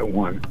going to get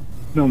one,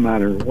 no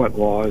matter what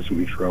laws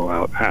we throw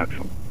out at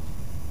them.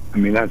 I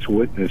mean, that's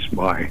witnessed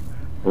by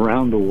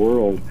around the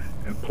world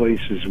at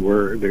places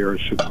where they are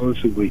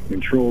supposedly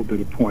controlled to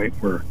the point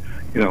where,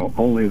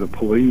 only the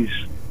police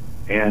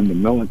and the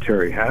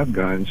military have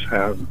guns,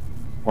 have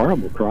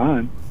horrible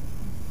crime.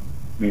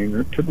 I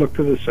mean, to look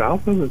to the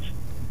south of us.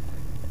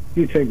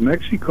 You take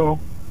Mexico,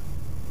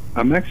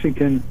 a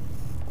Mexican,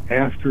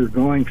 after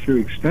going through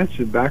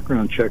extensive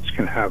background checks,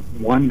 can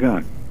have one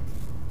gun.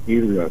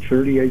 either a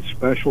 38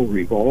 special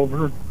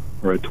revolver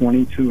or a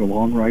 22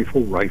 long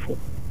rifle.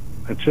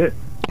 That's it.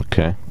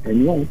 Okay.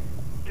 And yet,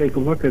 take a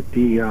look at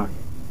the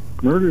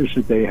murders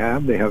that they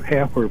have. They have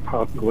half our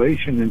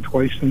population and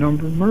twice the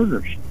number of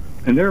murders.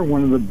 And they're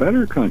one of the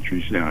better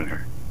countries down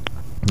there.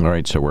 All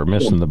right, so we're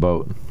missing the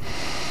boat.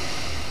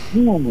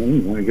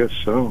 Well, I guess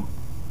so.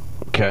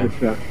 Okay.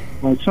 But,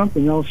 well,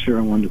 something else here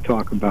I wanted to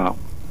talk about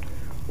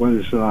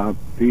was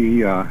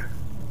the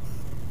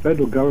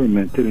federal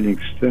government did an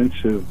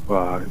extensive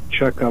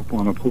checkup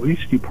on a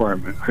police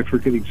department. I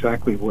forget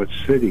exactly what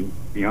city,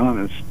 to be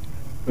honest,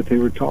 but they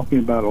were talking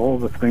about all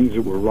the things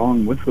that were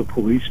wrong with the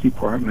police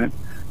department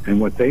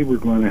and what they were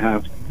going to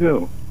have to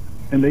do.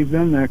 And they've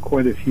done that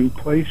quite a few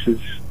places.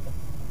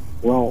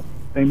 Well,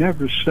 they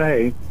never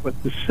say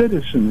what the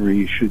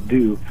citizenry should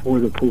do for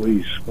the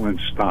police when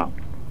stopped.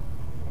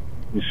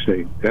 You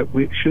see, that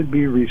should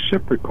be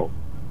reciprocal.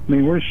 I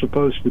mean, we're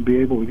supposed to be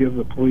able to give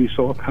the police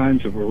all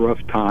kinds of a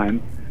rough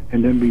time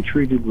and then be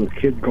treated with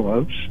kid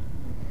gloves.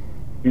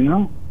 You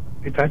know,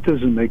 that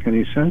doesn't make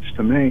any sense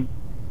to me.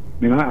 I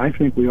mean, I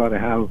think we ought to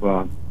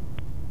have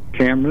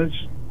cameras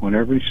on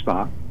every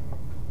stop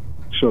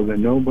so that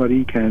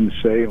nobody can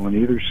say on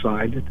either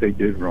side that they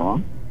did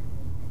wrong.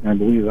 I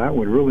believe that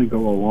would really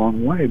go a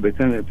long way. But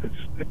then at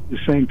the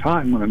same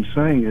time, what I'm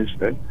saying is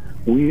that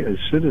we as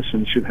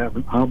citizens should have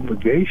an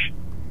obligation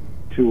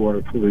to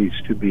our police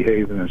to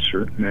behave in a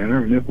certain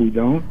manner. And if we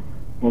don't,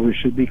 well, there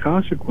should be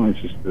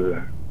consequences to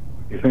that.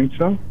 You think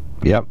so?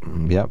 Yep.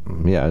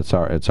 Yeah, it's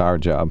our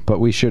job. But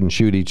we shouldn't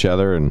shoot each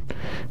other and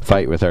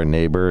fight with our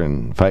neighbor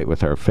and fight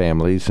with our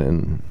families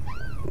and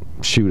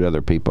shoot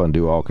other people and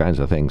do all kinds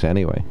of things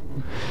anyway.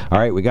 All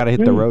right, we got to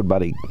hit the road,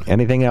 buddy.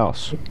 Anything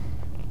else?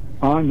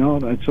 Oh, no,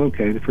 that's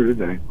okay for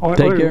today. Oh,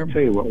 Take care. I'll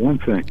tell you what, one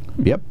thing.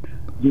 Yep.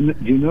 Do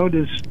you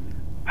notice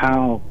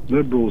how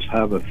liberals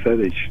have a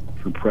fetish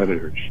for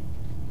predators?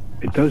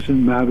 It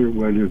doesn't matter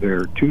whether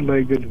they're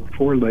two-legged,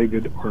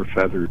 four-legged, or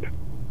feathered.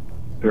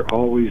 They're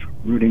always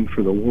rooting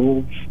for the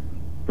wolves,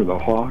 for the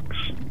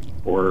hawks,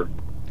 or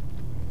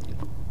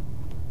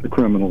the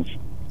criminals.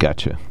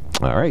 Gotcha.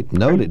 All right,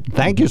 noted.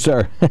 Thank you,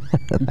 sir.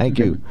 Thank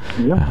you.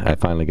 Yeah. I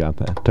finally got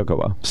that. Took a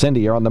while.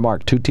 Cindy, you're on the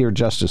mark. Two-tier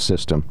justice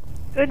system.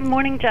 Good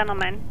morning,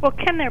 gentlemen. Well,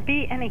 can there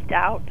be any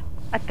doubt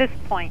at this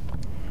point?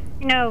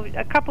 You know,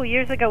 a couple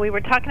years ago we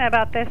were talking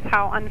about this,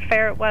 how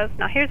unfair it was.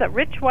 Now here's a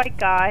rich white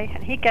guy,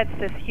 and he gets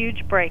this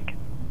huge break,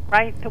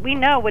 right, that we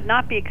know would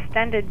not be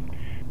extended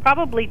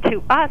probably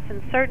to us,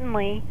 and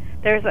certainly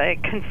there's a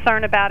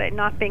concern about it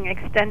not being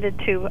extended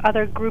to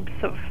other groups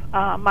of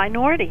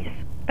minorities.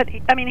 But,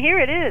 I mean, here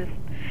it is.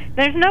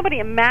 There's nobody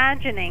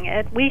imagining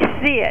it. We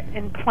see it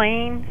in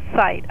plain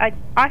sight.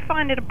 I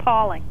find it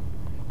appalling,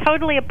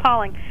 totally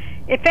appalling.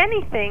 If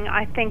anything,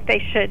 I think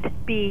they should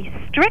be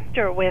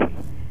stricter with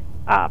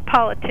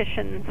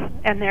politicians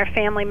and their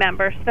family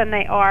members than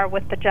they are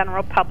with the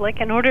general public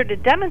in order to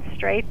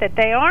demonstrate that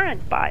they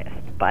aren't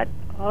biased. But,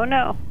 oh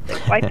no,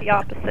 quite the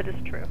opposite is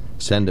true.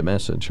 Send a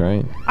message,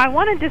 right? I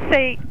wanted to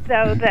say,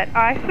 though, that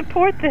I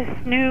support this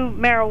new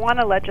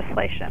marijuana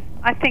legislation.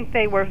 I think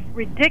they were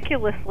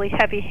ridiculously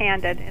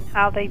heavy-handed in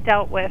how they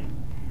dealt with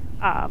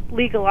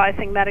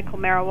legalizing medical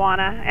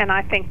marijuana, and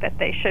I think that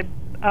they should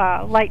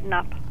lighten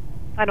up.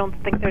 I don't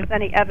think there's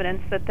any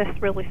evidence that this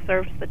really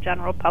serves the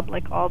general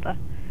public, all the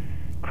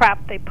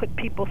crap they put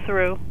people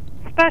through,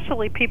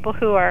 especially people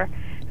who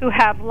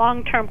have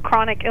long-term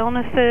chronic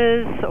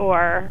illnesses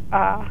or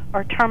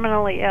are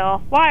terminally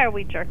ill. Why are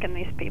we jerking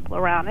these people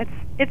around?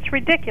 It's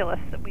ridiculous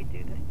that we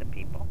do this to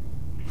people.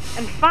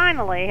 And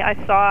finally,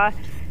 I saw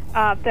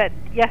that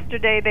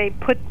yesterday they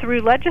put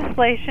through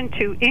legislation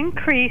to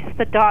increase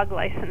the dog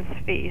license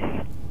fees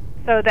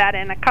so that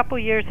in a couple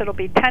years it'll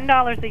be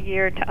 $10 a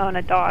year to own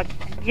a dog.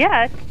 And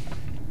yet,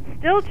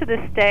 still to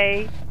this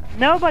day,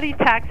 nobody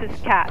taxes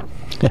cats.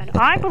 And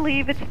I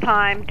believe it's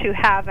time to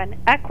have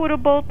an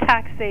equitable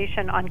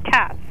taxation on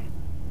cats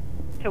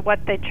to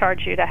what they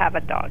charge you to have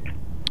a dog.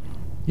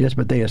 Yes,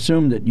 but they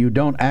assume that you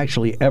don't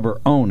actually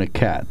ever own a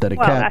cat, that a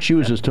cat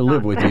chooses to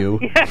live with you.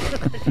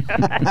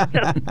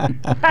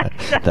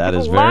 That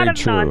is very true. A lot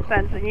of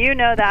nonsense, and you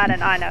know that,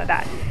 and I know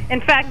that.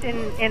 In fact,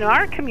 in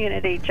our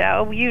community,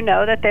 Joe, you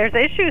know that there's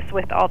issues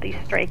with all these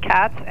stray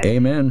cats. And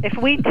amen. If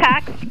we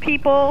taxed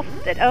people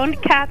that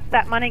owned cats,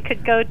 that money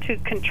could go to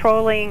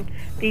controlling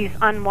these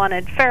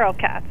unwanted feral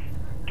cats.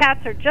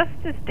 Cats are just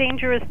as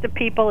dangerous to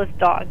people as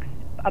dogs.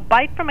 A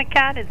bite from a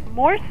cat is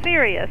more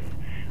serious,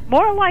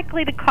 more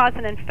likely to cause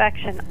an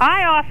infection.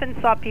 I often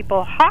saw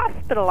people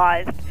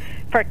hospitalized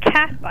for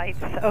cat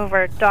bites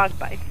over dog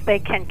bites. They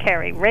can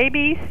carry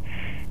rabies,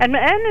 and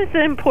as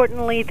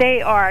importantly,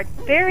 they are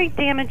very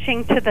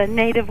damaging to the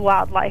native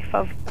wildlife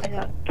of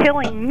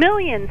killing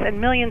millions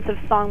and millions of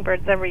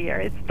songbirds every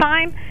year. It's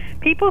time.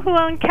 People who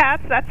own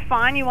cats, that's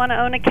fine. You want to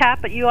own a cat,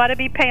 but you ought to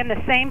be paying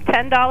the same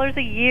 $10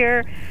 a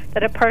year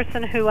that a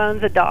person who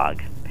owns a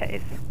dog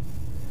pays.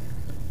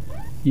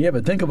 Yeah,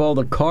 but think of all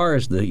the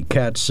cars the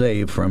cats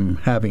save from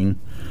having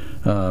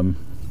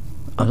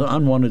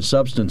unwanted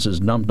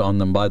substances dumped on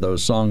them by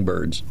those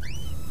songbirds.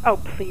 Oh,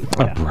 please.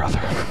 Oh, brother.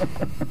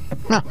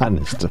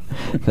 Honest.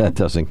 That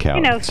doesn't count.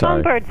 You know,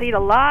 Sorry. songbirds eat a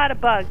lot of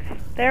bugs.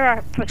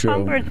 True.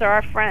 Songbirds are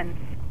our friends.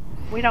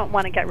 We don't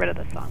want to get rid of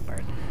the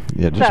songbirds.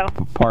 Yeah, just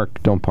So-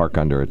 don't park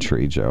under a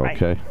tree, Joe,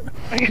 Right. okay?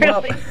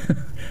 Really?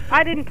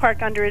 I didn't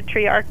park under a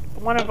tree. Our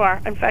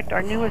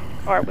newest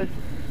car was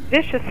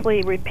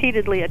viciously,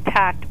 repeatedly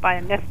attacked by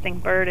a nesting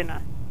bird in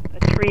a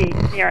tree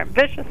near it.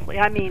 Viciously.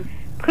 I mean,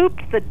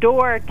 pooped the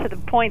door to the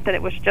point that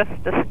it was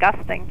just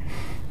disgusting.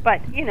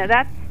 But, you know,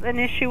 that's an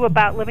issue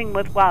about living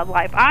with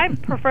wildlife. I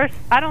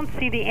don't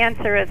see the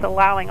answer as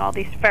allowing all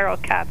these feral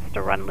cats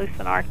to run loose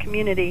in our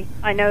community.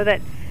 I know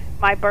that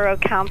my borough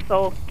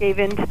council gave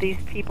in to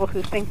these people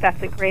who think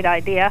that's a great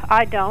idea.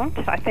 I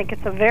don't. I think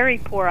it's a very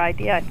poor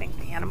idea. I think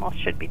the animals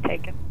should be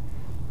taken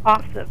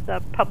off of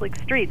the public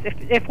streets.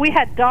 If we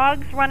had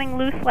dogs running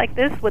loose like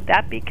this, would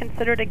that be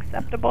considered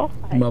acceptable?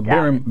 Well,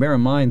 bear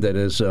in mind that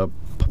as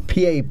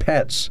PA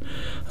Pets,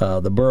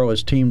 the borough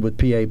has teamed with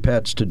PA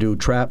Pets to do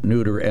trap,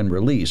 neuter, and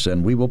release,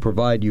 and we will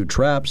provide you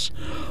traps.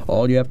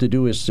 All you have to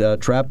do is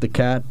trap the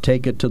cat,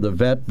 take it to the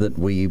vet.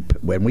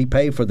 When we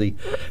pay for the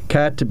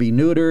cat to be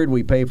neutered,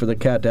 we pay for the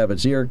cat to have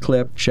its ear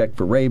clipped, check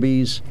for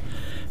rabies,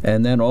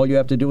 and then all you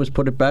have to do is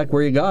put it back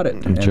where you got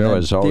it. And Joe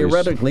has always,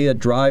 theoretically, it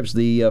drives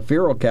the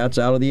feral cats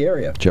out of the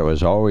area. Joe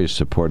has always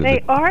supported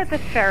They are the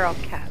feral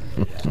cats.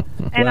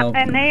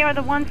 And they are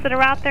the ones that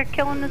are out there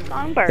killing the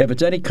songbirds. If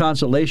it's any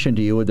consolation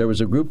to you, there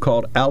was a group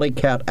called Alley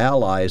Cat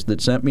Allies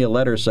that sent me a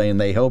letter saying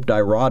they hoped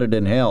I rotted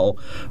in hell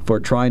for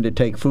trying to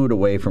take food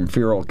away from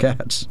feral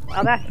cats.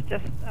 Well, that's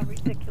just a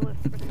ridiculous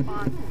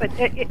response. But,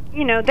 they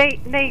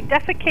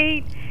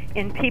defecate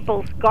in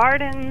people's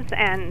gardens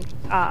and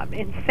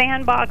in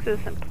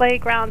sandboxes and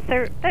playgrounds.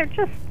 They're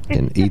just...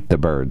 And eat the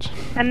birds.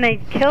 And they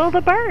kill the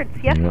birds.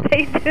 Yes, Yep.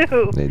 they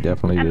do. They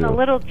definitely do. And the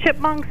little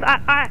chipmunks.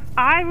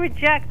 I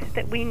reject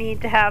that we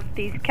need to have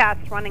these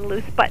cats running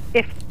loose. But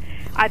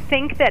I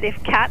think that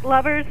if cat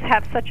lovers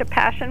have such a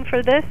passion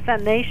for this,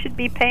 then they should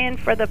be paying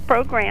for the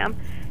program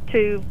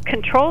to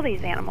control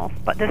these animals.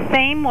 But the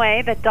same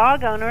way that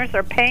dog owners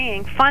are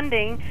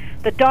funding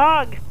the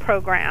dog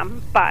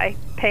program by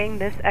paying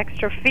this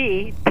extra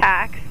fee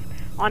tax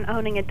on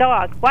owning a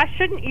dog. Why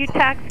shouldn't you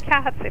tax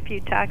cats if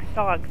you tax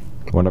dogs?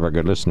 One of our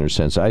good listeners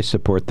says, I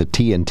support the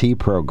TNT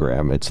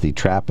program. It's the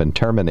Trap and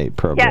Terminate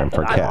program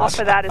for cats. Yes, I'm all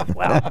for that as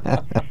well.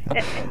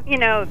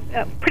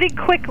 Pretty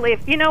quickly,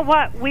 you know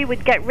what, we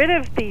would get rid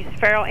of these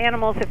feral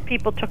animals if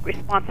people took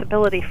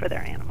responsibility for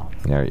their animals.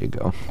 There you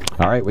go.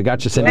 All right, we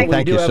got you, Cindy.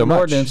 Thank you so much. We do have an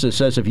ordinance that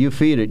says if you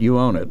feed it, you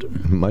own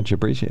it. Much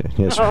appreciated.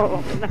 Yes.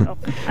 Oh, no.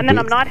 And then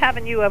I'm not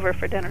having you over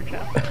for dinner,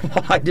 Joe.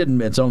 I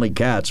didn't. It's only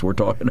cats we're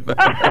talking about.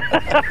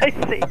 I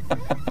see.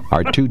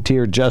 Our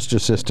two-tier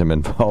justice system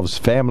involves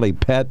family,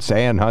 pets,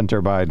 and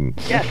Hunter Biden.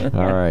 Yes.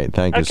 All right.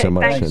 Thank you so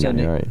much, thanks,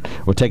 Cindy. All right.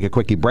 We'll take a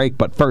quickie break,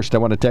 but first I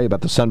want to tell you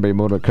about the Sunbury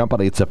Motor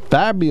Company. It's a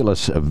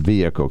fabulous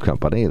vehicle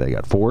company. They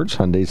got Fords,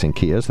 Hyundais, and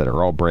Kias that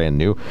are all brand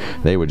new.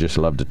 They would just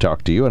love to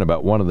talk to you. And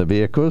about one of the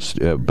vehicles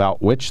about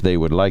which they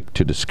would like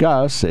to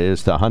discuss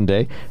is the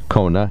Hyundai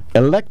Kona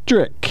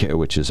Electric,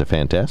 which is a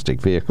fantastic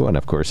vehicle. And,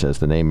 of course, as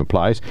the name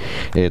implies,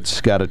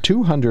 it's got a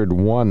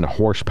 201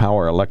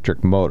 horsepower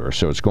electric motor.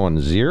 So it's going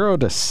 0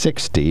 to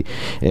 60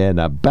 in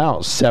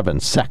about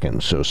 7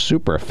 seconds. So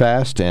super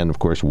fast and, of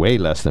course, way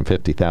less than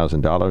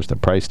 $50,000. The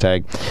price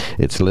tag,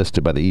 it's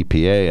listed by the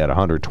EPA at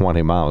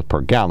 120 miles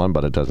per gallon,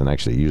 but it doesn't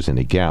actually use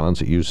any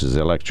gallons. It uses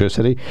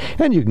electricity.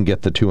 And you can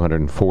get the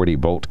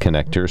 240-volt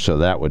connector, so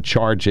that would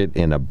charge it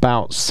in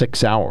about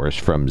 6 hours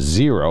from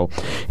zero.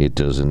 It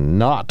does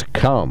not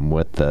come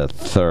with the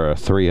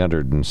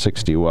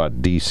 360-watt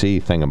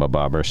DC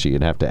thingamabobber, so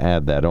you'd have to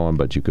add that on,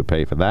 but you could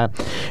pay for that.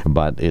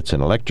 But it's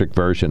an electric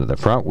version of the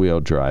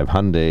front-wheel drive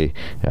Hyundai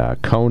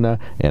Kona,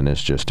 and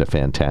it's just a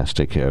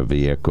fantastic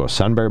vehicle.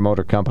 Sunbury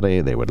Motor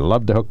Company, they would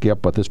love to hook you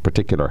up with this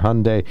particular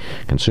Hyundai.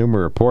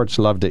 Consumer Reports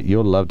loved it.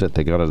 You'll love it.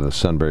 They go to the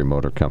Sunbury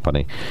Motor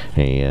Company,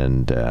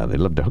 and they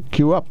love to hook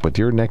you up with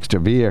your next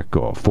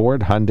vehicle,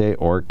 Ford, Hyundai,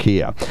 or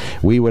Kia.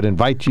 We would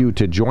invite you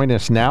to join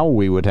us now.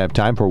 We would have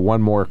time for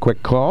one more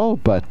quick call,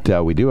 but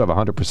we do have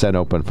 100%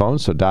 open phone,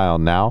 so dial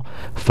now,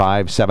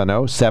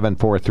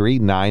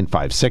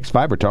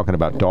 570-743-9565. We're talking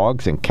about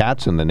dogs and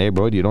cats in the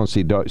neighborhood. You don't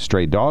see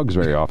stray dogs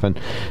very often,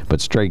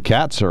 but stray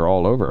cats are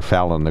all over,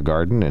 fouling the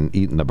garden and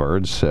eating the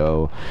birds.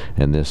 So,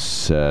 and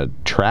this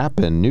trap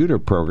and neuter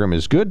program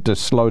is good to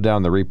slow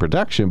down the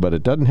reproduction, but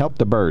it doesn't help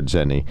the birds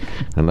any,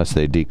 unless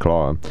they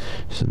declaw them,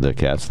 the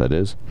cats, that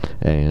is.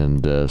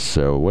 And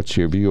so what's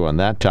your view on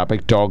that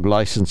topic? Dog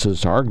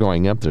licenses are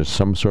going up. There's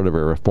some sort of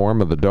a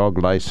reform of the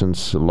dog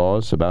license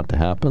laws about to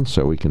happen,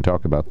 so we can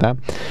talk about that.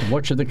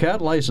 What should the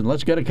cat license?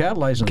 Let's get a cat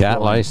license.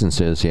 Cat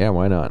licenses, yeah,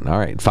 why not? All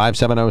right,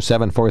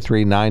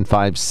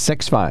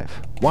 570-743-9565.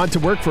 Want to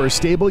work for a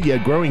stable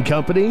yet growing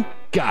company?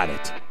 Got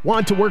it.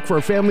 Want to work for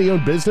a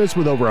family-owned business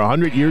with over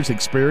 100 years'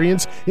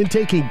 experience in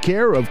taking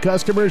care of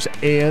customers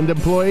and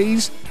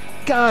employees?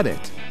 Got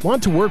it.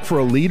 Want to work for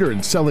a leader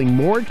in selling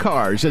more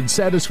cars and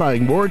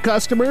satisfying more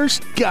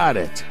customers? Got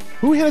it.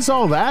 Who has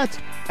all that?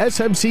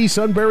 SMC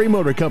Sunbury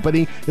Motor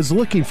Company is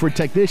looking for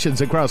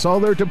technicians across all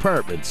their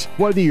departments.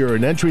 Whether you're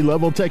an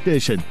entry-level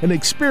technician, an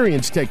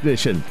experienced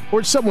technician,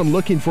 or someone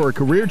looking for a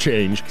career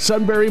change,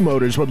 Sunbury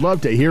Motors would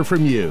love to hear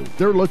from you.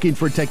 They're looking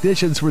for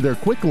technicians for their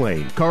quick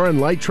lane, car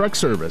and light truck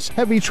service,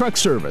 heavy truck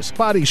service,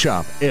 body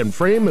shop, and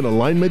frame and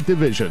alignment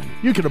division.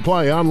 You can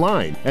apply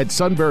online at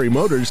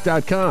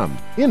sunburymotors.com,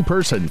 in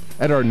person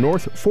at our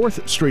North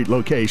 4th Street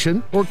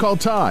location, or call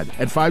Todd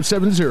at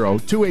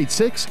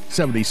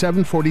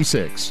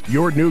 570-286-7746.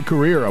 Your new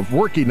career of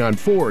working on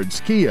Fords,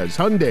 Kias,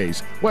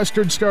 Hyundais,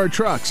 Western Star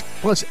trucks,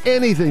 plus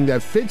anything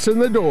that fits in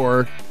the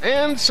door,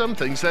 and some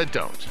things that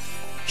don't.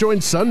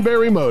 Join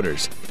Sunbury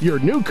Motors. Your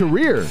new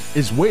career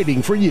is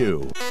waiting for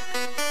you.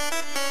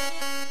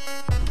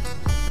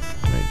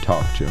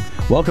 Talk to.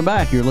 Welcome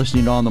back. You're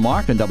listening to On the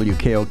Mark on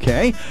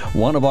WKOK.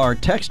 One of our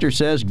texters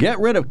says, get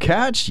rid of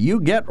cats, you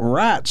get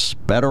rats.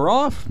 Better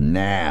off?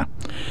 Nah.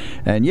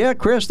 And yeah,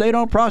 Chris, they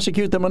don't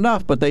prosecute them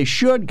enough, but they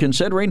should,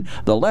 considering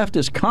the left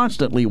is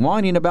constantly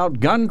whining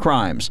about gun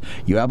crimes.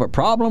 You have a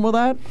problem with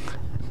that?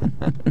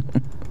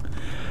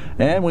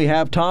 And we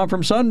have Tom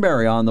from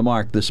Sunbury on the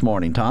Mark this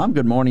morning. Tom,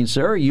 good morning,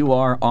 sir. You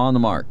are on the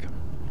Mark.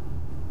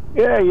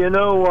 Yeah,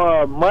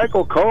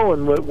 Michael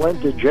Cohen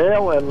went to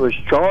jail and was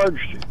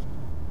charged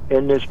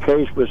in this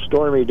case with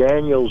Stormy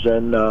Daniels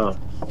and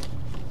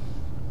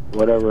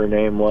whatever her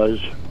name was,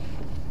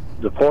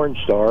 the porn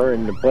star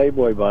and the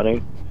Playboy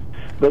bunny.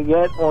 But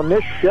yet on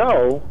this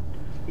show,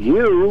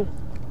 you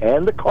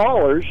and the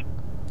callers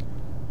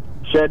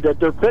said that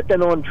they're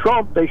picking on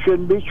Trump. They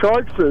shouldn't be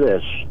charged for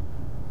this.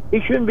 He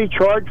shouldn't be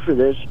charged for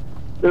this.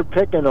 They're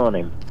picking on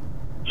him.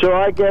 So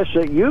I guess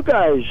that you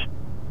guys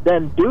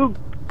then do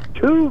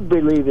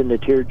believe in the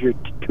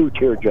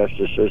two-tier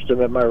justice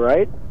system. Am I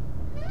right?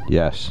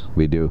 Yes,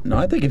 we do. No,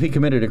 I think if he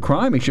committed a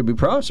crime, he should be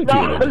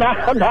prosecuted.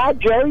 No,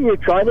 Joe, you're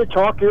trying to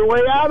talk your way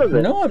out of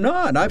it. No, I'm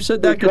not. I've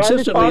said that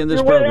consistently in this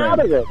program.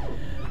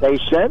 They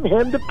sent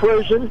him to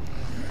prison.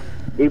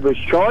 He was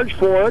charged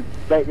for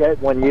it.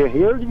 When you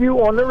hear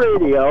you on the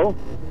radio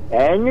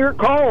and your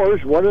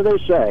callers, what do they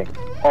say?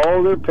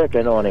 Oh, they're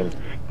picking on him.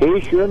 He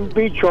shouldn't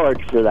be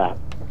charged for that.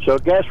 So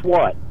guess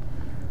what?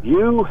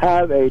 You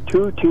have a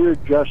two-tier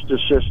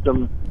justice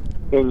system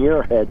in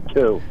your head,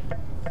 too.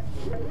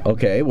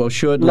 Okay, well,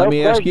 let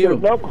me ask you.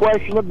 There's no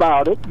question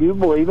about it. You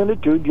believe in a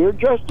two-tier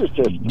justice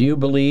system. Do you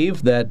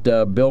believe that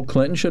Bill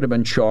Clinton should have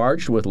been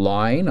charged with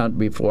lying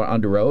before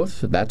under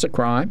oath? That's a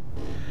crime.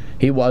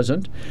 He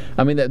wasn't.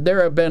 I mean,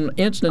 there have been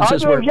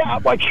instances where... Yeah,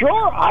 but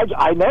sure,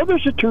 I know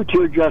there's a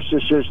two-tier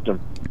justice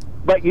system.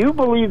 But you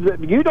believe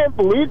that you don't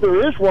believe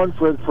there is one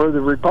for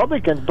the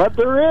Republicans, but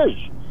there is.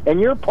 And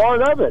you're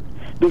part of it.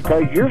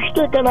 Because you're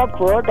sticking up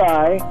for a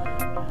guy.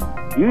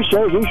 You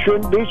say he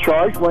shouldn't be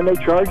charged when they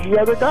charge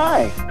the other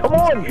guy. Come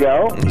on,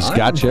 Joe. He's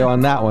got you on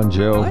that one,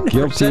 Joe.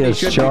 Guilty as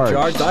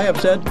charged. I have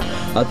said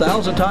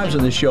 1,000 times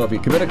in this show, if you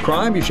commit a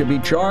crime, you should be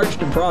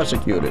charged and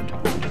prosecuted.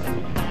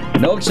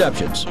 No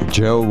exceptions.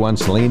 Joe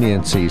wants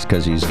leniencies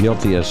because he's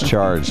guilty as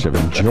charged of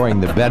enjoying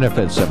the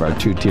benefits of our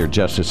two-tier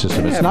justice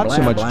system. It's not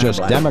so much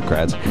just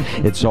Democrats.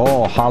 It's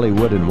all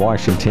Hollywood and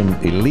Washington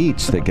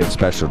elites that get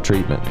special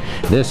treatment.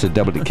 This is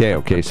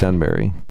WKOK Sunbury.